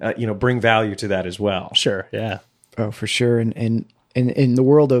 bring value to that as well. Sure, yeah. Oh, for sure. And in the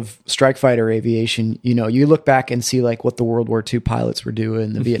world of strike fighter aviation, you look back and see like what the World War II pilots were doing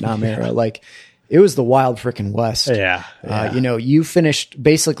in the Vietnam era, like. It was the wild frickin' West. Yeah. You finished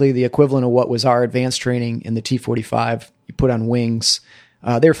basically the equivalent of what was our advanced training in the T-45. You put on wings.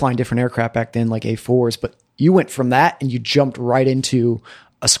 They were flying different aircraft back then, like A4s, but you went from that and you jumped right into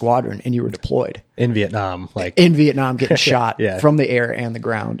a squadron and you were deployed. In Vietnam. Getting shot from the air and the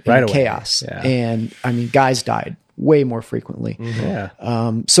ground in chaos. Yeah. And I mean, guys died way more frequently. Mm-hmm.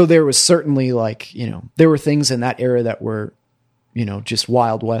 Yeah. So there was certainly like, there were things in that era that were, just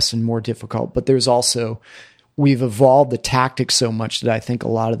Wild West and more difficult. But there's also, we've evolved the tactics so much that I think a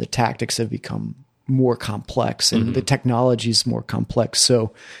lot of the tactics have become more complex and the technology is more complex.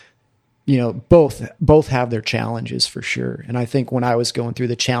 So, both have their challenges for sure. And I think when I was going through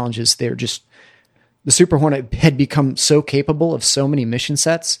the challenges, the Super Hornet had become so capable of so many mission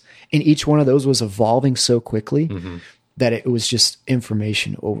sets, and each one of those was evolving so quickly that it was just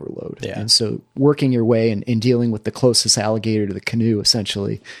information overload. Yeah. And so working your way and dealing with the closest alligator to the canoe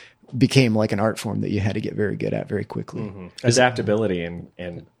essentially became like an art form that you had to get very good at very quickly. Mm-hmm. Adaptability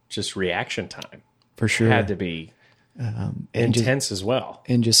and just reaction time For sure. had to be intense as well.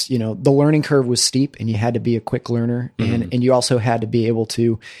 And just, the learning curve was steep and you had to be a quick learner. And you also had to be able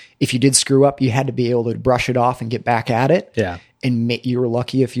to, if you did screw up, you had to be able to brush it off and get back at it. Yeah. And you were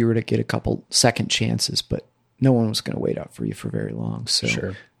lucky if you were to get a couple second chances, but no one was going to wait out for you for very long. So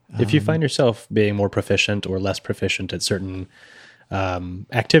Sure. If you find yourself being more proficient or less proficient at certain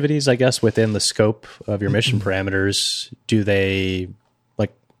activities, I guess, within the scope of your mission parameters, do they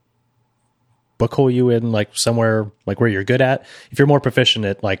like bookhole you in like somewhere like where you're good at? If you're more proficient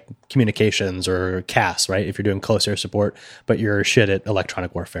at like communications or CAS, right? If you're doing close air support, but you're shit at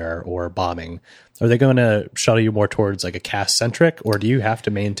electronic warfare or bombing, are they going to shuttle you more towards like a CAS centric, or do you have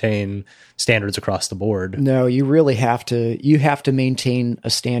to maintain standards across the board? No, you really have to. You have to maintain a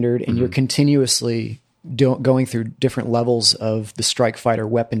standard, and you're continuously going through different levels of the strike fighter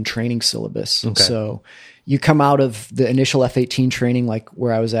weapon training syllabus. Okay. So you come out of the initial F-18 training, like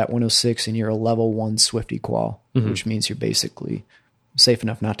where I was at 106, and you're a level 1 Swifty qual, which means you're basically safe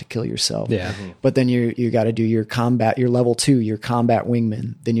enough not to kill yourself. Yeah. But then you got to do your combat, your level 2, your combat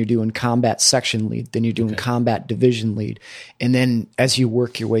wingman. Then you're doing combat section lead. Then you're doing combat division lead. And then as you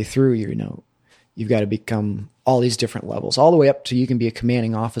work your way through, you've got to become all these different levels, all the way up to you can be a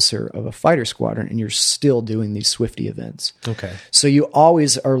commanding officer of a fighter squadron, and you're still doing these Swifty events. Okay. So you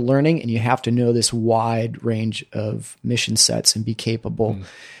always are learning, and you have to know this wide range of mission sets and be capable.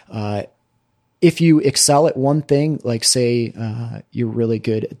 If you excel at one thing, like say you're really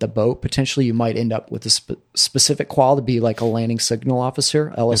good at the boat, potentially you might end up with a specific qual to be like a landing signal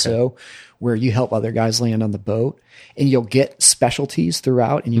officer, LSO, where you help other guys land on the boat. And you'll get specialties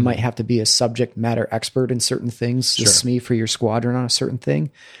throughout, and you might have to be a subject matter expert in certain things, the SME for your squadron on a certain thing.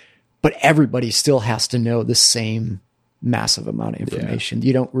 But everybody still has to know the same massive amount of information.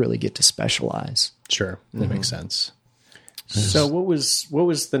 You don't really get to specialize. Sure. That makes sense. So what was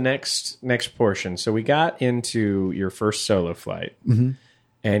the next portion? So we got into your first solo flight,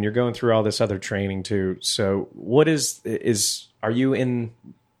 and you're going through all this other training too. So what are you in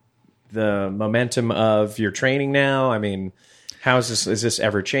the momentum of your training now? I mean, how is this? Is this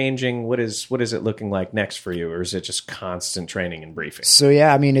ever changing? What is it looking like next for you, or is it just constant training and briefing? So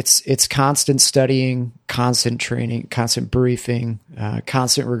yeah, I mean, it's constant studying, constant training, constant briefing,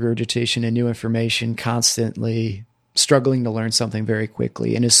 constant regurgitation of new information, constantly struggling to learn something very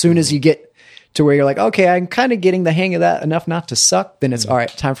quickly. And as soon as you get to where you're like, okay, I'm kind of getting the hang of that enough not to suck, then it's all right,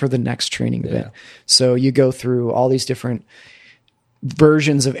 time for the next training event. So you go through all these different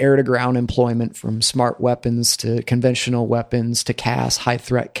versions of air to ground employment, from smart weapons to conventional weapons to CAS, high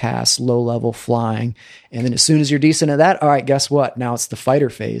threat CAS, low level flying. And then as soon as you're decent at that, all right, guess what? Now it's the fighter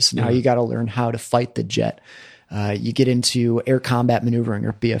phase. Now you got to learn how to fight the jet. You get into air combat maneuvering,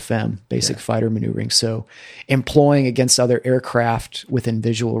 or BFM, basic fighter maneuvering. So employing against other aircraft within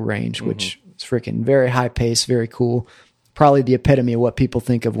visual range, which is freaking very high pace, very cool. Probably the epitome of what people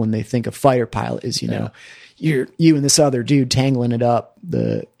think of when they think of fighter pilot is, you and this other dude tangling it up,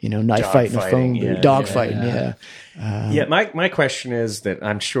 the, knife fighting a phone booth, dog fighting. Yeah. My question is that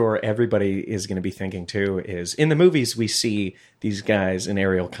I'm sure everybody is going to be thinking too is, in the movies we see these guys in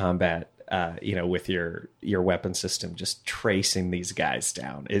aerial combat, with your weapon system, just tracing these guys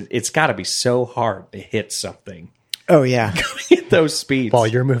down. It's got to be so hard to hit something. Oh yeah, at those speeds while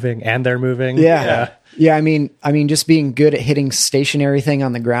you're moving and they're moving. Yeah. I mean, just being good at hitting stationary thing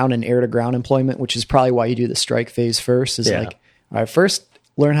on the ground and air to ground employment, which is probably why you do the strike phase first. Is like, all right, first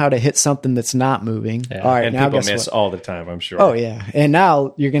learn how to hit something that's not moving. Yeah. All right, and now people guess miss what? all the time, I'm sure. Oh yeah, and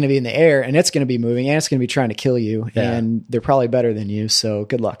now you're going to be in the air, and it's going to be moving, and it's going to be trying to kill you, and they're probably better than you. So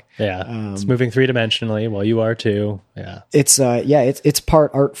good luck. Yeah, it's moving 3-dimensionally while you are too. Yeah, it's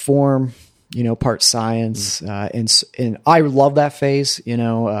part art form, part science, and I love that phase.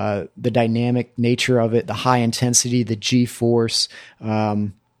 The dynamic nature of it, the high intensity, the G-force.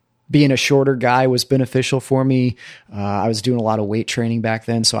 Being a shorter guy was beneficial for me. I was doing a lot of weight training back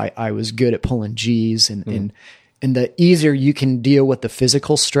then, so I was good at pulling G's, and the easier you can deal with the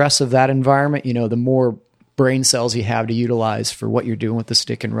physical stress of that environment, the more brain cells you have to utilize for what you're doing with the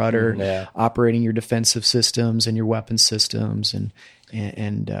stick and rudder, operating your defensive systems and your weapon systems, and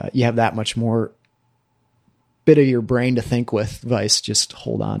you have that much more bit of your brain to think with. Vice, just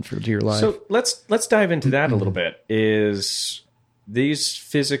hold on for dear life. So let's dive into that a little bit. Is these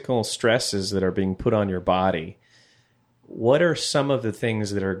physical stresses that are being put on your body, what are some of the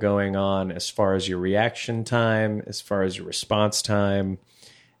things that are going on as far as your reaction time, as far as your response time?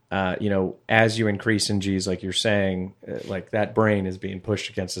 as you increase in G's, like you're saying, like that brain is being pushed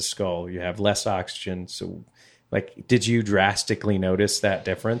against the skull. You have less oxygen. So, like, did you drastically notice that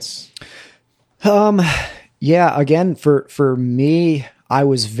difference? Yeah, again, for me, I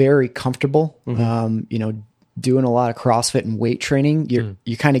was very comfortable, doing a lot of CrossFit and weight training.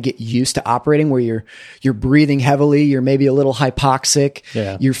 You kind of get used to operating where you're breathing heavily. You're maybe a little hypoxic.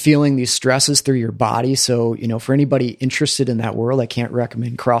 Yeah. You're feeling these stresses through your body. So, for anybody interested in that world, I can't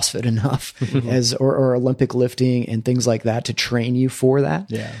recommend CrossFit enough or Olympic lifting and things like that to train you for that.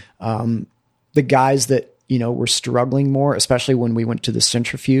 Yeah. The guys that, were struggling more, especially when we went to the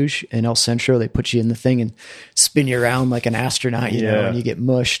centrifuge in El Centro, they put you in the thing and spin you around like an astronaut, and you get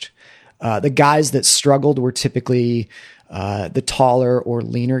mushed. The guys that struggled were typically the taller or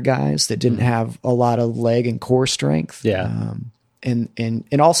leaner guys that didn't have a lot of leg and core strength. Yeah. And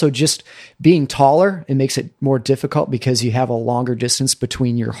also just being taller, it makes it more difficult because you have a longer distance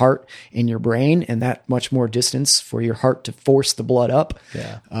between your heart and your brain, and that much more distance for your heart to force the blood up,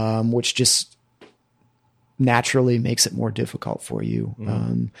 which just naturally makes it more difficult for you.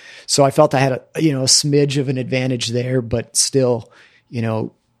 So I felt I had a smidge of an advantage there, but still,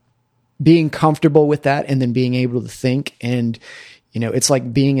 being comfortable with that and then being able to think. And, it's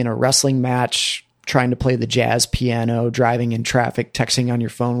like being in a wrestling match, trying to play the jazz piano, driving in traffic, texting on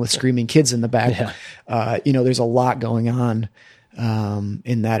your phone with screaming kids in the back. There's a lot going on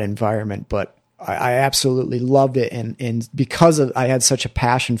in that environment, but I absolutely loved it. And because I had such a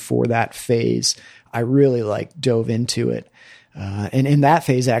passion for that phase, I really dove into it. And in that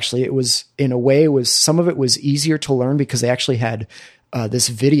phase, actually, it was, in a way, some of it was easier to learn because they actually had this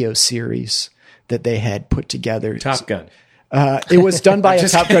video series that they had put together. Top Gun. It was done by a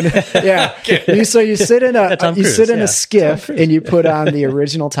Top Gun. Yeah. So you sit in a skiff and you put on the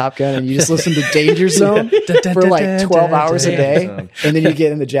original Top Gun and you just listen to Danger Zone for 12 hours a day. And then you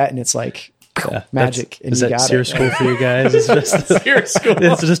get in the jet and it's like magic. And is you that got SEER school for you guys? It's just SEER school.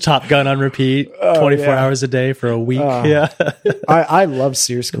 It's just Top Gun on repeat, 24 hours a day for a week. I love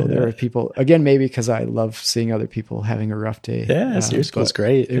SEER school. There are people, again, maybe because I love seeing other people having a rough day. Yeah, SEER school is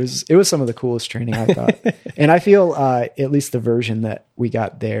great. It was some of the coolest training, I thought. And I feel at least the version that we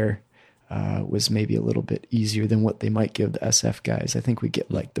got there was maybe a little bit easier than what they might give the SF guys. I think we get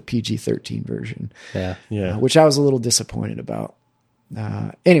the PG-13 version. Yeah. Which I was a little disappointed about.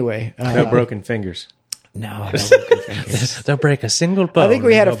 Anyway, no broken fingers. No broken fingers. Don't break a single bone. I think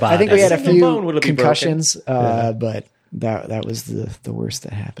we had a few be concussions, but that was the worst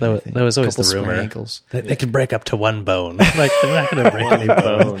that happened. That was always the rumor. Ankles. They can break up to one bone. They're not going to break any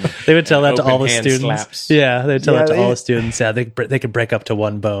bone. They would tell that to all the students. Slaps. Yeah, they would tell that to all the students. Yeah, they could break up to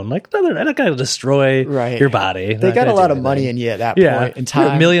one bone. No, they're not going to destroy your body. They got a lot of money in you at that point in time.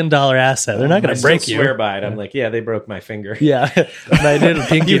 You're $1 million asset. They're not going to break you. I swear by it. I'm like, they broke my finger. Yeah, I did a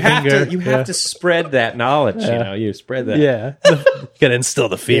pinky finger. You have to spread that knowledge. You spread that. Yeah, got to instill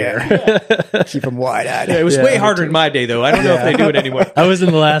the fear. Keep them wide-eyed. It was way harder in my day, though. I don't know if they do it anymore. I was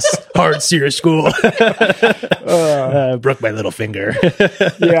in the last hard SEER school. Broke my little finger.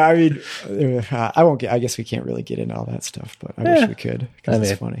 Yeah, I mean, I won't get. I guess we can't really get into all that stuff, but I wish we could because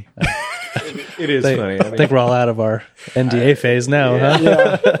it's funny. It is funny. I think we're all out of our NDA phase now,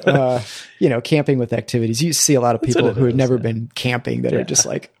 huh? Camping with activities. You see a lot of people who have never been camping that are just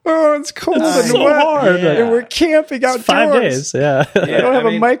like, oh, it's cold and so wet, hard. and we're camping outdoors. 5 days, I don't have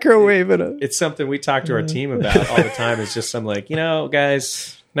a microwave in it. It's something we talk to our team about all the time. It's just some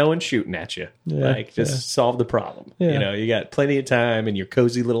guys, no one's shooting at you. Solve the problem. Yeah. You got plenty of time in your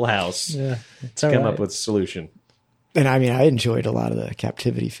cozy little house to come up with a solution. And I mean, I enjoyed a lot of the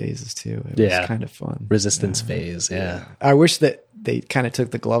captivity phases too. It was kind of fun. Resistance phase, I wish that they kind of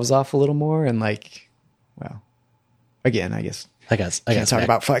took the gloves off a little more and again, I guess I got talk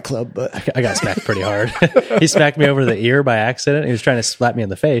about Fight Club, but I got smacked pretty hard. He smacked me over the ear by accident. He was trying to slap me in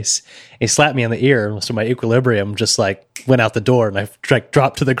the face. He slapped me in the ear, so my equilibrium just went out the door, and I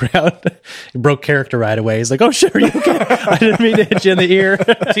dropped to the ground. He broke character right away. He's like, "Oh shit, are you okay? I didn't mean to hit you in the ear."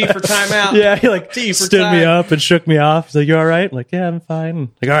 T for timeout. Yeah, he stood me up and shook me off. He's like, "You all right?" I'm like, "Yeah, I'm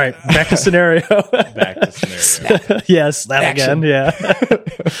fine." All right, back to scenario. Back to scenario. Slap again. Yeah.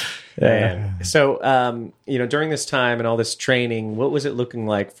 So, during this time and all this training, what was it looking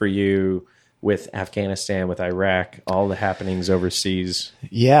like for you with Afghanistan, with Iraq, all the happenings overseas?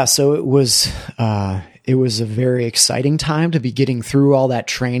 Yeah, so it was a very exciting time to be getting through all that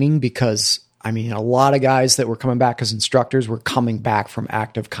training because, I mean, a lot of guys that were coming back as instructors were coming back from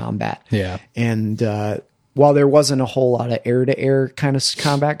active combat. Yeah. And while there wasn't a whole lot of air-to-air kind of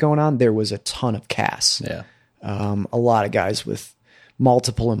combat going on, there was a ton of CAS. Yeah. A lot of guys with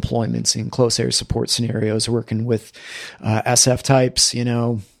multiple employments in close air support scenarios, working with SF types,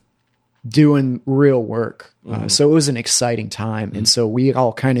 doing real work. So it was an exciting time. And so we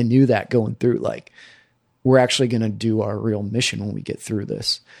all kind of knew that going through, like, we're actually going to do our real mission when we get through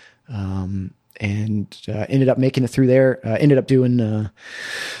this. Ended up making it through there, ended up doing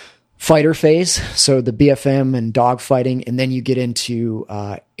fighter phase. So the BFM and dogfighting. And then you get into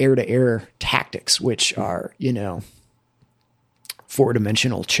air-to-air tactics, which are,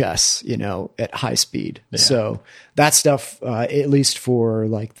 4-dimensional chess, at high speed. Yeah. So that stuff, at least for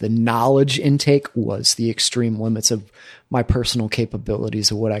like the knowledge intake, was the extreme limits of my personal capabilities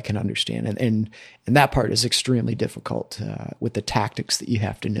of what I can understand. And that part is extremely difficult with the tactics that you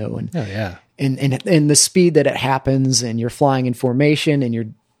have to know. And the speed that it happens, and you're flying in formation and you're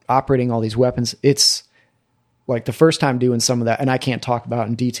operating all these weapons. It's like the first time doing some of that, and I can't talk about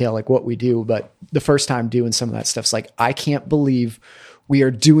in detail like what we do, but the first time doing some of that stuff's like, I can't believe we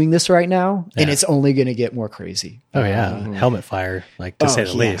are doing this right now, and it's only going to get more crazy. Oh yeah, helmet fire, like to say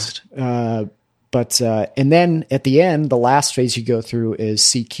the least. And then at the end, the last phase you go through is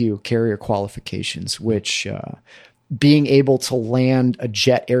CQ, carrier qualifications, which being able to land a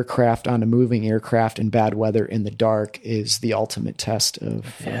jet aircraft on a moving aircraft in bad weather in the dark is the ultimate test of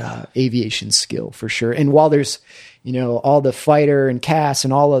aviation skill, for sure. And while there's, all the fighter and CAS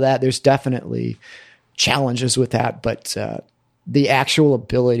and all of that, there's definitely challenges with that. But the actual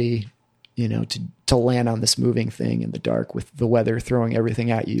ability, to land on this moving thing in the dark with the weather throwing everything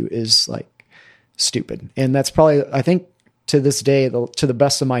at you is like stupid. And that's probably, I think, to this day, to the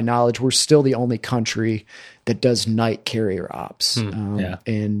best of my knowledge, we're still the only country that does night carrier ops.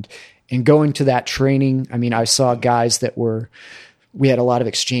 And going to that training, I mean, I saw guys we had a lot of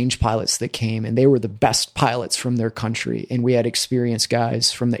exchange pilots that came, and they were the best pilots from their country. And we had experienced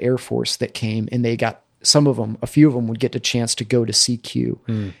guys from the Air Force that came, and they got, a few of them would get the chance to go to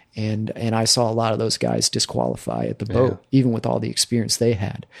CQ. And I saw a lot of those guys disqualify at the boat, even with all the experience they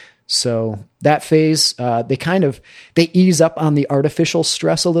had. So that phase, they ease up on the artificial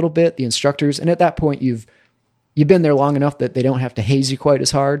stress a little bit, the instructors. And at that point, you've been there long enough that they don't have to haze you quite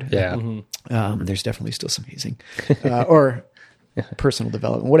as hard. Yeah. There's definitely still some hazing, or personal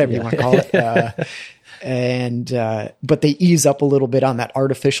development, whatever you want to call it. But they ease up a little bit on that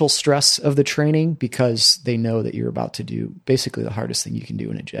artificial stress of the training, because they know that you're about to do basically the hardest thing you can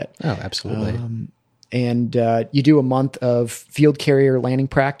do in a jet. Oh, absolutely. And you do a month of field carrier landing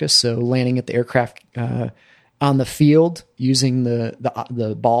practice, so landing at the aircraft on the field using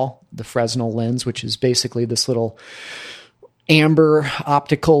the ball, the Fresnel lens, which is basically this little amber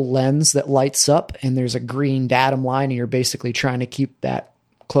optical lens that lights up, and there's a green datum line, and you're basically trying to keep that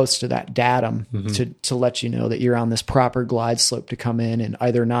close to that datum to let you know that you're on this proper glide slope to come in and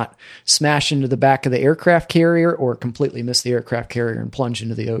either not smash into the back of the aircraft carrier or completely miss the aircraft carrier and plunge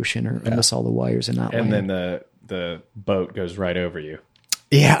into the ocean or miss all the wires and not land. And then the boat goes right over you.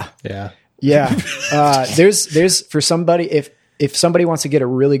 Yeah. There's for somebody, if somebody wants to get a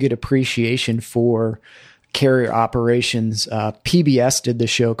really good appreciation for carrier operations, PBS did the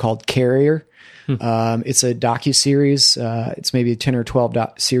show called Carrier. It's a docuseries. It's maybe a 10 or 12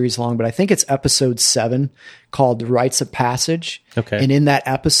 series long, but I think it's episode 7 called Rites of Passage. Okay. And in that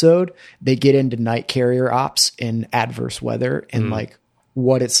episode, they get into night carrier ops in adverse weather and like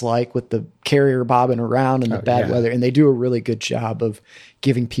what it's like with the carrier bobbing around in the bad weather. And they do a really good job of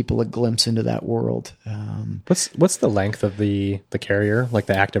giving people a glimpse into that world. What's the length of the carrier, like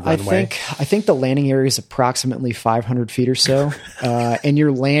the active runway? I think the landing area is approximately 500 feet or so. And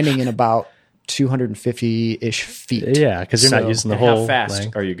you're landing in about 250-ish feet. Yeah, because you're not using the whole. How fast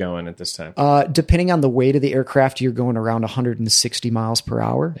length. are you going at this time? Depending on the weight of the aircraft, you're going around 160 miles per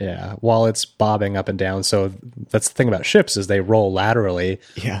hour. Yeah, while it's bobbing up and down. So that's the thing about ships is they roll laterally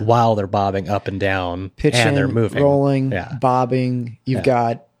while they're bobbing up and down, pitching, and they're moving, rolling, bobbing. You've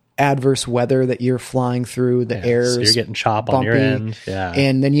got adverse weather that you're flying through. The air, so you're getting chop bumpy, on your end. Yeah,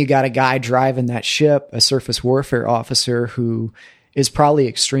 and then you got a guy driving that ship, a surface warfare officer who is probably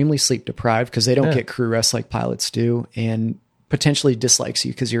extremely sleep deprived because they don't get crew rest like pilots do, and potentially dislikes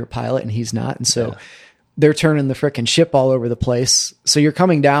you because you're a pilot and he's not. And so they're turning the frickin' ship all over the place. So you're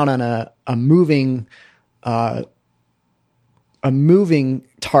coming down on a moving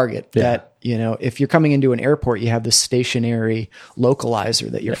target that, if you're coming into an airport, you have this stationary localizer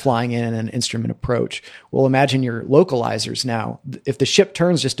that you're flying in an instrument approach. Well, imagine your localizers now. If the ship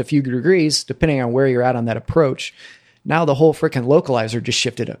turns just a few degrees, depending on where you're at on that approach, now the whole freaking localizer just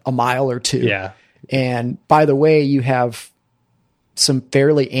shifted a mile or two. Yeah. And by the way, you have some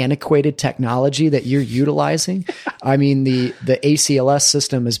fairly antiquated technology that you're utilizing. I mean, the ACLS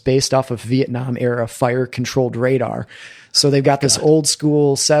system is based off of Vietnam era fire controlled radar. So they've got this old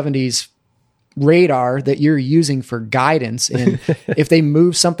school 70s radar that you're using for guidance. And if they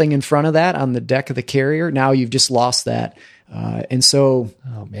move something in front of that on the deck of the carrier, now you've just lost that. And so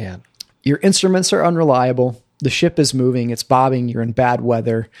Oh man. your instruments are unreliable. The ship is moving. It's bobbing. You're in bad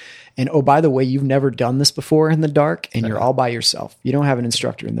weather. And oh, by the way, you've never done this before in the dark, and you're all by yourself. You don't have an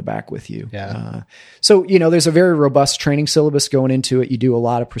instructor in the back with you. Yeah. So, there's a very robust training syllabus going into it. You do a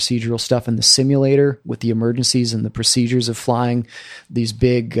lot of procedural stuff in the simulator with the emergencies and the procedures of flying these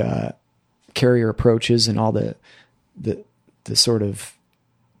big carrier approaches and all the sort of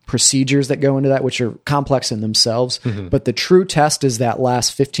procedures that go into that, which are complex in themselves. Mm-hmm. But the true test is that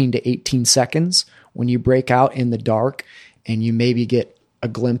last 15 to 18 seconds when you break out in the dark and you maybe get a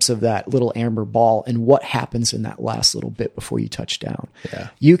glimpse of that little amber ball and what happens in that last little bit before you touch down. Yeah.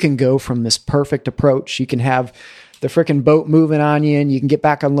 You can go from this perfect approach. You can have the freaking boat moving on you and you can get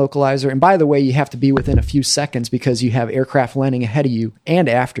back on localizer. And by the way, you have to be within a few seconds because you have aircraft landing ahead of you and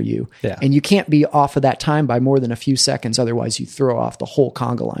after you. Yeah. And you can't be off of that time by more than a few seconds. Otherwise you throw off the whole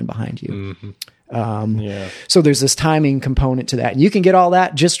conga line behind you. Mm-hmm. So there's this timing component to that. And you can get all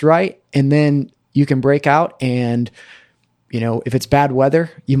that just right. And then you can break out and, if it's bad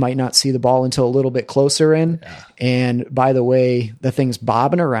weather, you might not see the ball until a little bit closer in. Yeah. And by the way, the thing's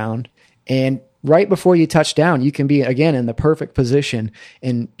bobbing around. And right before you touch down, you can be, again, in the perfect position.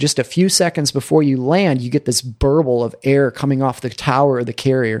 And just a few seconds before you land, you get this burble of air coming off the tower of the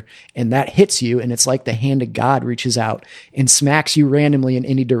carrier. And that hits you. And it's like the hand of God reaches out and smacks you randomly in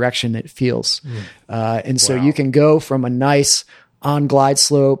any direction it feels. And so you can go from a nice on glide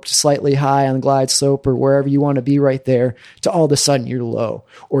slope to slightly high on glide slope or wherever you want to be right there to all of a sudden you're low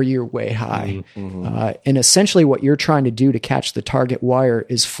or you're way high. Mm-hmm. And essentially what you're trying to do to catch the target wire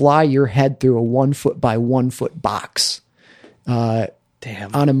is fly your head through a 1 foot by 1 foot box on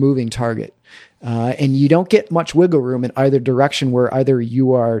a moving target. And you don't get much wiggle room in either direction where either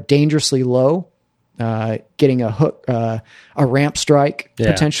you are dangerously low, getting a hook, a ramp strike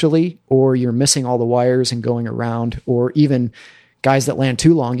potentially, or you're missing all the wires and going around, or even guys that land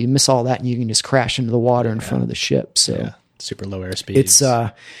too long, you miss all that and you can just crash into the water in front of the ship. So super low airspeed. It's,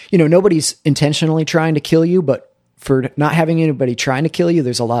 nobody's intentionally trying to kill you, but for not having anybody trying to kill you,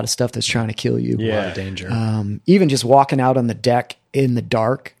 there's a lot of stuff that's trying to kill you. Yeah. A lot of danger. Even just walking out on the deck in the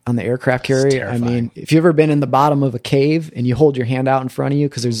dark on the aircraft carrier. I mean, if you've ever been in the bottom of a cave and you hold your hand out in front of you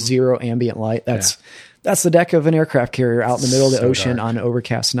because there's zero ambient light, that's the deck of an aircraft carrier out in the middle of the ocean on an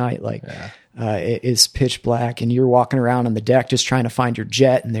overcast night. It is pitch black and you're walking around on the deck just trying to find your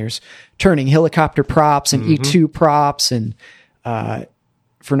jet, and there's turning helicopter props and E2 props. And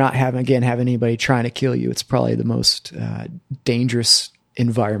for not having anybody trying to kill you, it's probably the most dangerous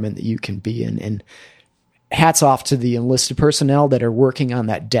environment that you can be in. And hats off to the enlisted personnel that are working on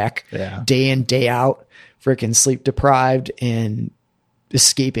that deck day in, day out, freaking sleep deprived and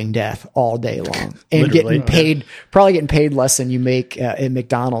escaping death all day long and probably getting paid less than you make at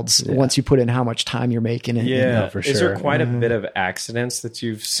McDonald's once you put in how much time you're making it. Yeah, for sure. Is there quite a bit of accidents that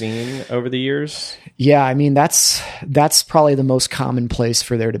you've seen over the years? Yeah, I mean, that's probably the most common place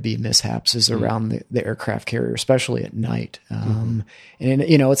for there to be mishaps is around the aircraft carrier, especially at night. And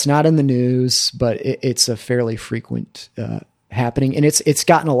it's not in the news, but it's a fairly frequent happening, and it's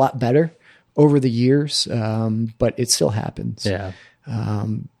gotten a lot better over the years, but it still happens. Yeah.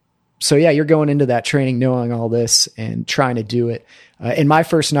 So you're going into that training knowing all this and trying to do it. In my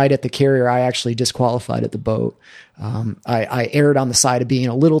first night at the carrier, I actually disqualified at the boat. I erred on the side of being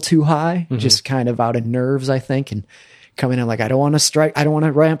a little too high, just kind of out of nerves, I think, and coming in like, I don't want to strike. I don't want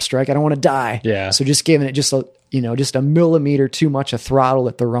to ramp strike. I don't want to die. Yeah. So just giving it just a millimeter too much a throttle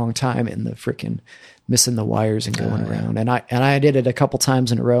at the wrong time and the freaking missing the wires and going around. And I did it a couple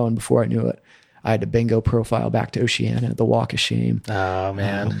times in a row. And before I knew it, I had to bingo profile back to Oceana at the Walk of Shame. Oh,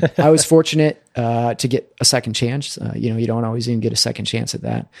 man. I was fortunate to get a second chance. You don't always even get a second chance at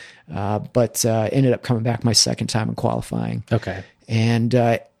that. But ended up coming back my second time in qualifying. Okay. And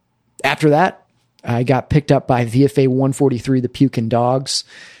after that, I got picked up by VFA 143, the Pukin Dogs.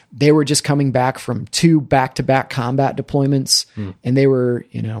 They were just coming back from 2 back-to-back combat deployments, and they were,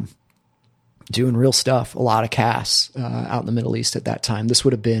 doing real stuff, a lot of casts out in the Middle East at that time. This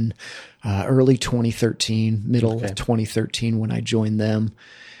would have been early 2013, middle of 2013 when I joined them.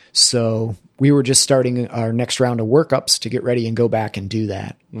 So we were just starting our next round of workups to get ready and go back and do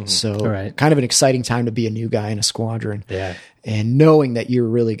that. So kind of an exciting time to be a new guy in a squadron. Yeah. And knowing that you're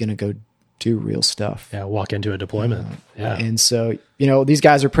really going to go do real stuff. Yeah, walk into a deployment. And so, these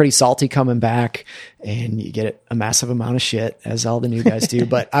guys are pretty salty coming back, and you get a massive amount of shit, as all the new guys do.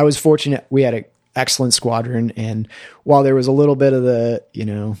 But I was fortunate. We had an excellent squadron, and while there was a little bit of the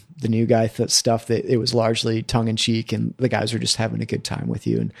new guy stuff, that it was largely tongue in cheek, and the guys were just having a good time with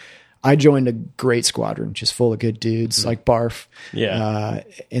you. And I joined a great squadron, just full of good dudes like Barf. Yeah.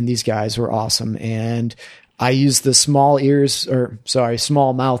 And these guys were awesome. And I used the small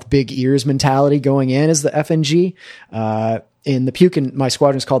mouth, big ears mentality going in as the FNG. In the pukin, my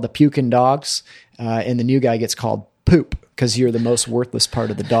squadron's called the Pukin Dogs. And the new guy gets called Poop because you're the most worthless part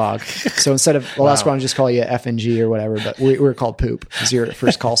of the dog. So instead of the last squadron just call you FNG or whatever, but we're called Poop because you're the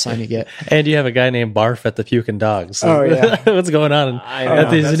first call sign you get. And you have a guy named Barf at the Pukin Dogs. So Oh yeah. what's going on at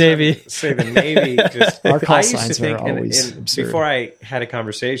these Navy? Say the Navy. Just, Our call I used to signs think, are always absurd. before I had a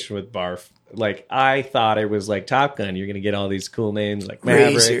conversation with Barf, like I thought it was like Top Gun. You're going to get all these cool names like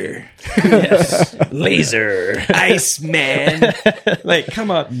Maverick, Razor. Laser. Iceman. Like,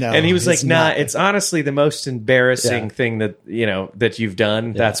 come on. No, and he was like, it's nah, not. it's honestly the most embarrassing Yeah. thing that, that you've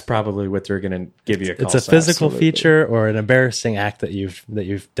done. That's probably what they're going to give you a call It's a sign. physical Absolutely. feature or an embarrassing act that you've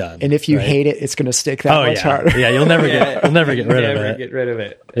done. And if you right? hate it, it's going to stick that much yeah, harder. yeah, you'll never get rid Never of it. get rid of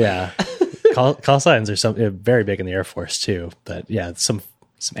it. Yeah, call signs are very big in the Air Force too. But yeah, some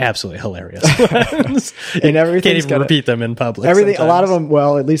absolutely hilarious ones. And everything's Can't even gotta- repeat them in public. Everything, a lot of sometimes. them.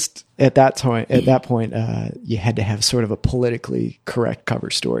 Well, at least at that point, you had to have sort of a politically correct cover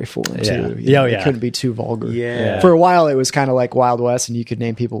story for them Yeah. too. Yeah, oh, It yeah. couldn't be too vulgar. Yeah. For a while, it was kind of like Wild West, and you could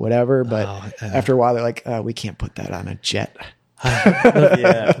name people whatever. But yeah. after a while, they're like, we can't put that on a jet.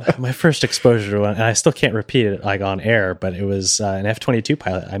 Yeah. My first exposure to one, and I still can't repeat it like on air, but it was an F-22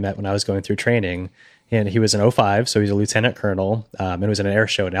 pilot I met when I was going through training. And he was an 05, so he's a lieutenant colonel. And it was at an air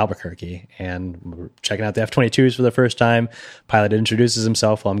show in Albuquerque. And we were checking out the F-22s for the first time. Pilot introduces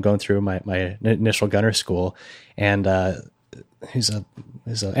himself while I'm going through my initial gunner school. And he's an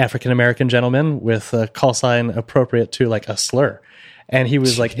African-American gentleman with a call sign appropriate to like a slur. And he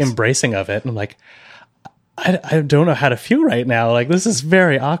was like embracing of it. And I'm like, I don't know how to feel right now. Like, this is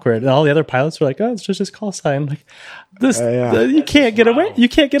very awkward. And all the other pilots were like, oh, it's just his call sign. Like, this, you can't get away. You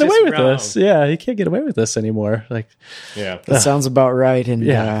can't get away with wrong. this. Yeah, you can't get away with this anymore. Like, Yeah. That sounds about right. And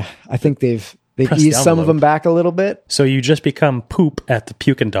Yeah. I think they've Press the eased some of envelope. them back a little bit. so you just become Poop at the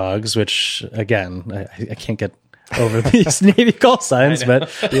Pukin Dogs, which again, I can't get over these Navy call signs,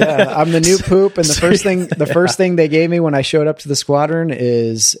 but Yeah, I'm the new Poop, and the first thing they gave me when I showed up to the squadron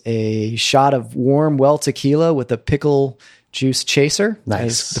is a shot of warm well tequila with a pickle juice chaser. Nice.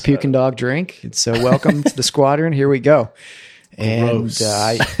 As the Pukin Dog drink. And so welcome to the squadron. Here we go. And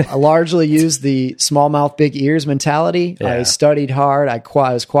I largely used the small mouth, big ears mentality. Yeah. I studied hard. I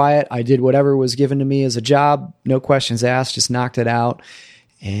was quiet. I did whatever was given to me as a job. No questions asked. Just knocked it out.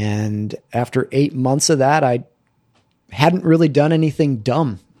 And after 8 months of that, I hadn't really done anything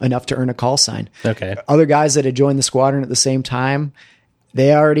dumb enough to earn a call sign. okay. Other guys that had joined the squadron at the same time,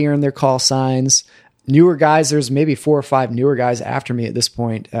 they already earned their call signs. Newer guys, there's maybe 4 or 5 newer guys after me at this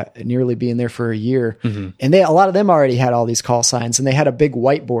point, nearly being there for a year. And a lot of them already had all these call signs, and they had a big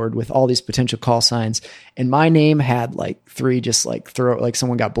whiteboard with all these potential call signs. And my name had like 3, just like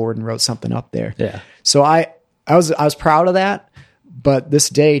someone got bored and wrote something up there. Yeah. So I was proud of that. But this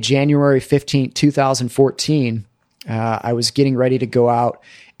day, January 15th, 2014, I was getting ready to go out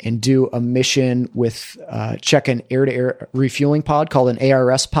and do a mission with check an air-to-air refueling pod called an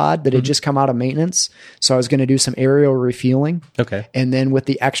ARS pod that had just come out of maintenance. So I was going to do some aerial refueling. Okay. And then with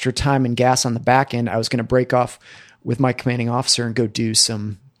the extra time and gas on the back end, I was going to break off with my commanding officer and go do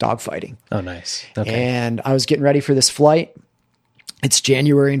some dogfighting. Oh, nice. Okay. And I was getting ready for this flight. It's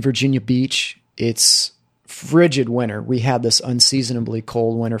January in Virginia Beach. It's frigid winter. We had this unseasonably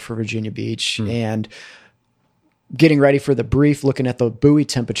cold winter for Virginia Beach. And getting ready for the brief, looking at the buoy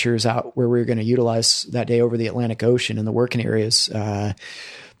temperatures out where we were going to utilize that day over the Atlantic Ocean in the working areas. The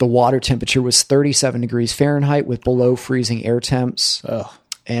water temperature was 37 degrees Fahrenheit with below freezing air temps.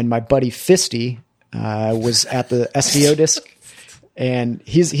 And my buddy Fisty was at the SDO disc, and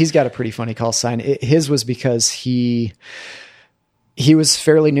he's got a pretty funny call sign. His was because he was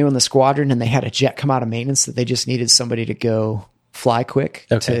fairly new in the squadron, and they had a jet come out of maintenance that they just needed somebody to go fly quick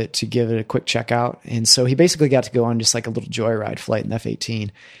Okay. to give it a quick checkout. And so he basically got to go on just like a little joyride flight in the F-18.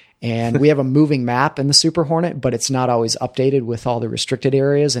 And we have a moving map in the Super Hornet, but it's not always updated with all the restricted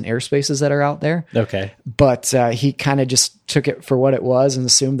areas and airspaces that are out there. Okay. But he kind of just took it for what it was and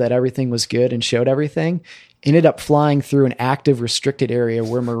assumed that everything was good and showed everything. Ended up flying through an active restricted area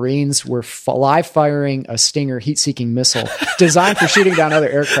where Marines were live firing a Stinger heat-seeking missile designed for shooting down other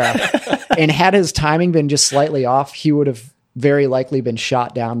aircraft. And had his timing been just slightly off, he would have very likely been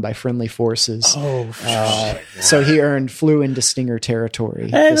shot down by friendly forces. So he flew into Stinger territory.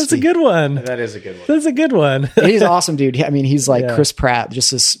 Hey, that's a good one. That is a good one. That's a good one. He's awesome, dude. I mean, he's like Yeah. Chris Pratt,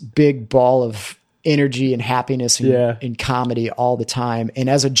 just this big ball of energy and happiness and, Yeah. and comedy all the time. And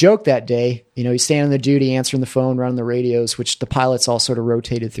as a joke that day, he's standing on the duty, answering the phone, running the radios, which the pilots all sort of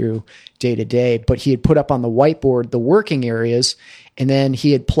rotated through day to day. But he had put up on the whiteboard the working areas, and then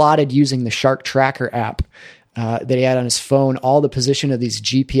he had plotted using the Shark Tracker app that he had on his phone all the position of these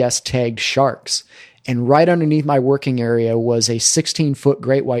GPS tagged sharks. And right underneath my working area was a 16-foot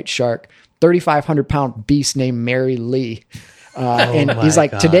great white shark, 3,500-pound beast named Mary Lee. And he's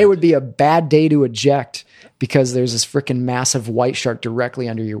like, today would be a bad day to eject because there's this freaking massive white shark directly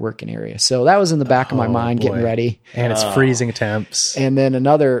under your working area. So that was in the back of my mind, getting ready. And it's freezing temps. And then one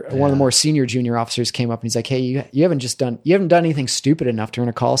of the more senior junior officers came up and he's like, hey, you haven't done anything stupid enough to earn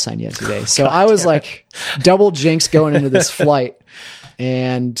a call sign yet today. So I was like double jinx going into this flight.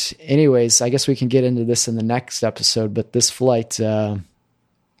 And anyways, I guess we can get into this in the next episode, but this flight, some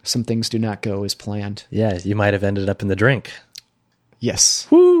things do not go as planned. Yeah, you might have ended up in the drink. Yes.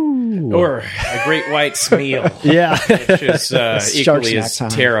 Woo! Or a great white's meal. Yeah. Which is equally snack as time.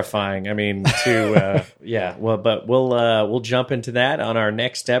 terrifying. I mean, but we'll jump into that on our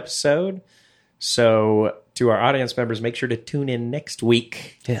next episode. So to our audience members, make sure to tune in next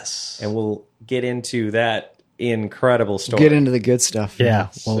week. Yes. And we'll get into that incredible story. Get into the good stuff. Yeah,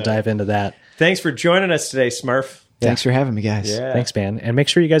 we'll dive into that. Thanks for joining us today, Smurf. Thanks for having me, guys. Yeah. Thanks, man. And make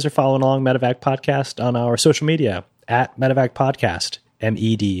sure you guys are following along Medevac Podcast on our social media at Medevac Podcast,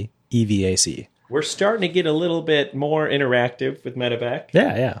 MEDEVAC. We're starting to get a little bit more interactive with Medevac.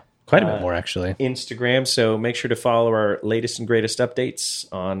 Yeah. Quite a bit more, actually. Instagram, so make sure to follow our latest and greatest updates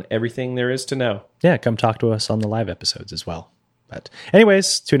on everything there is to know. Yeah, come talk to us on the live episodes as well. But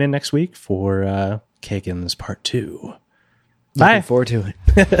anyways, tune in next week for Kegan's Part 2. Bye. Looking forward to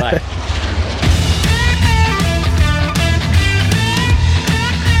it. Bye.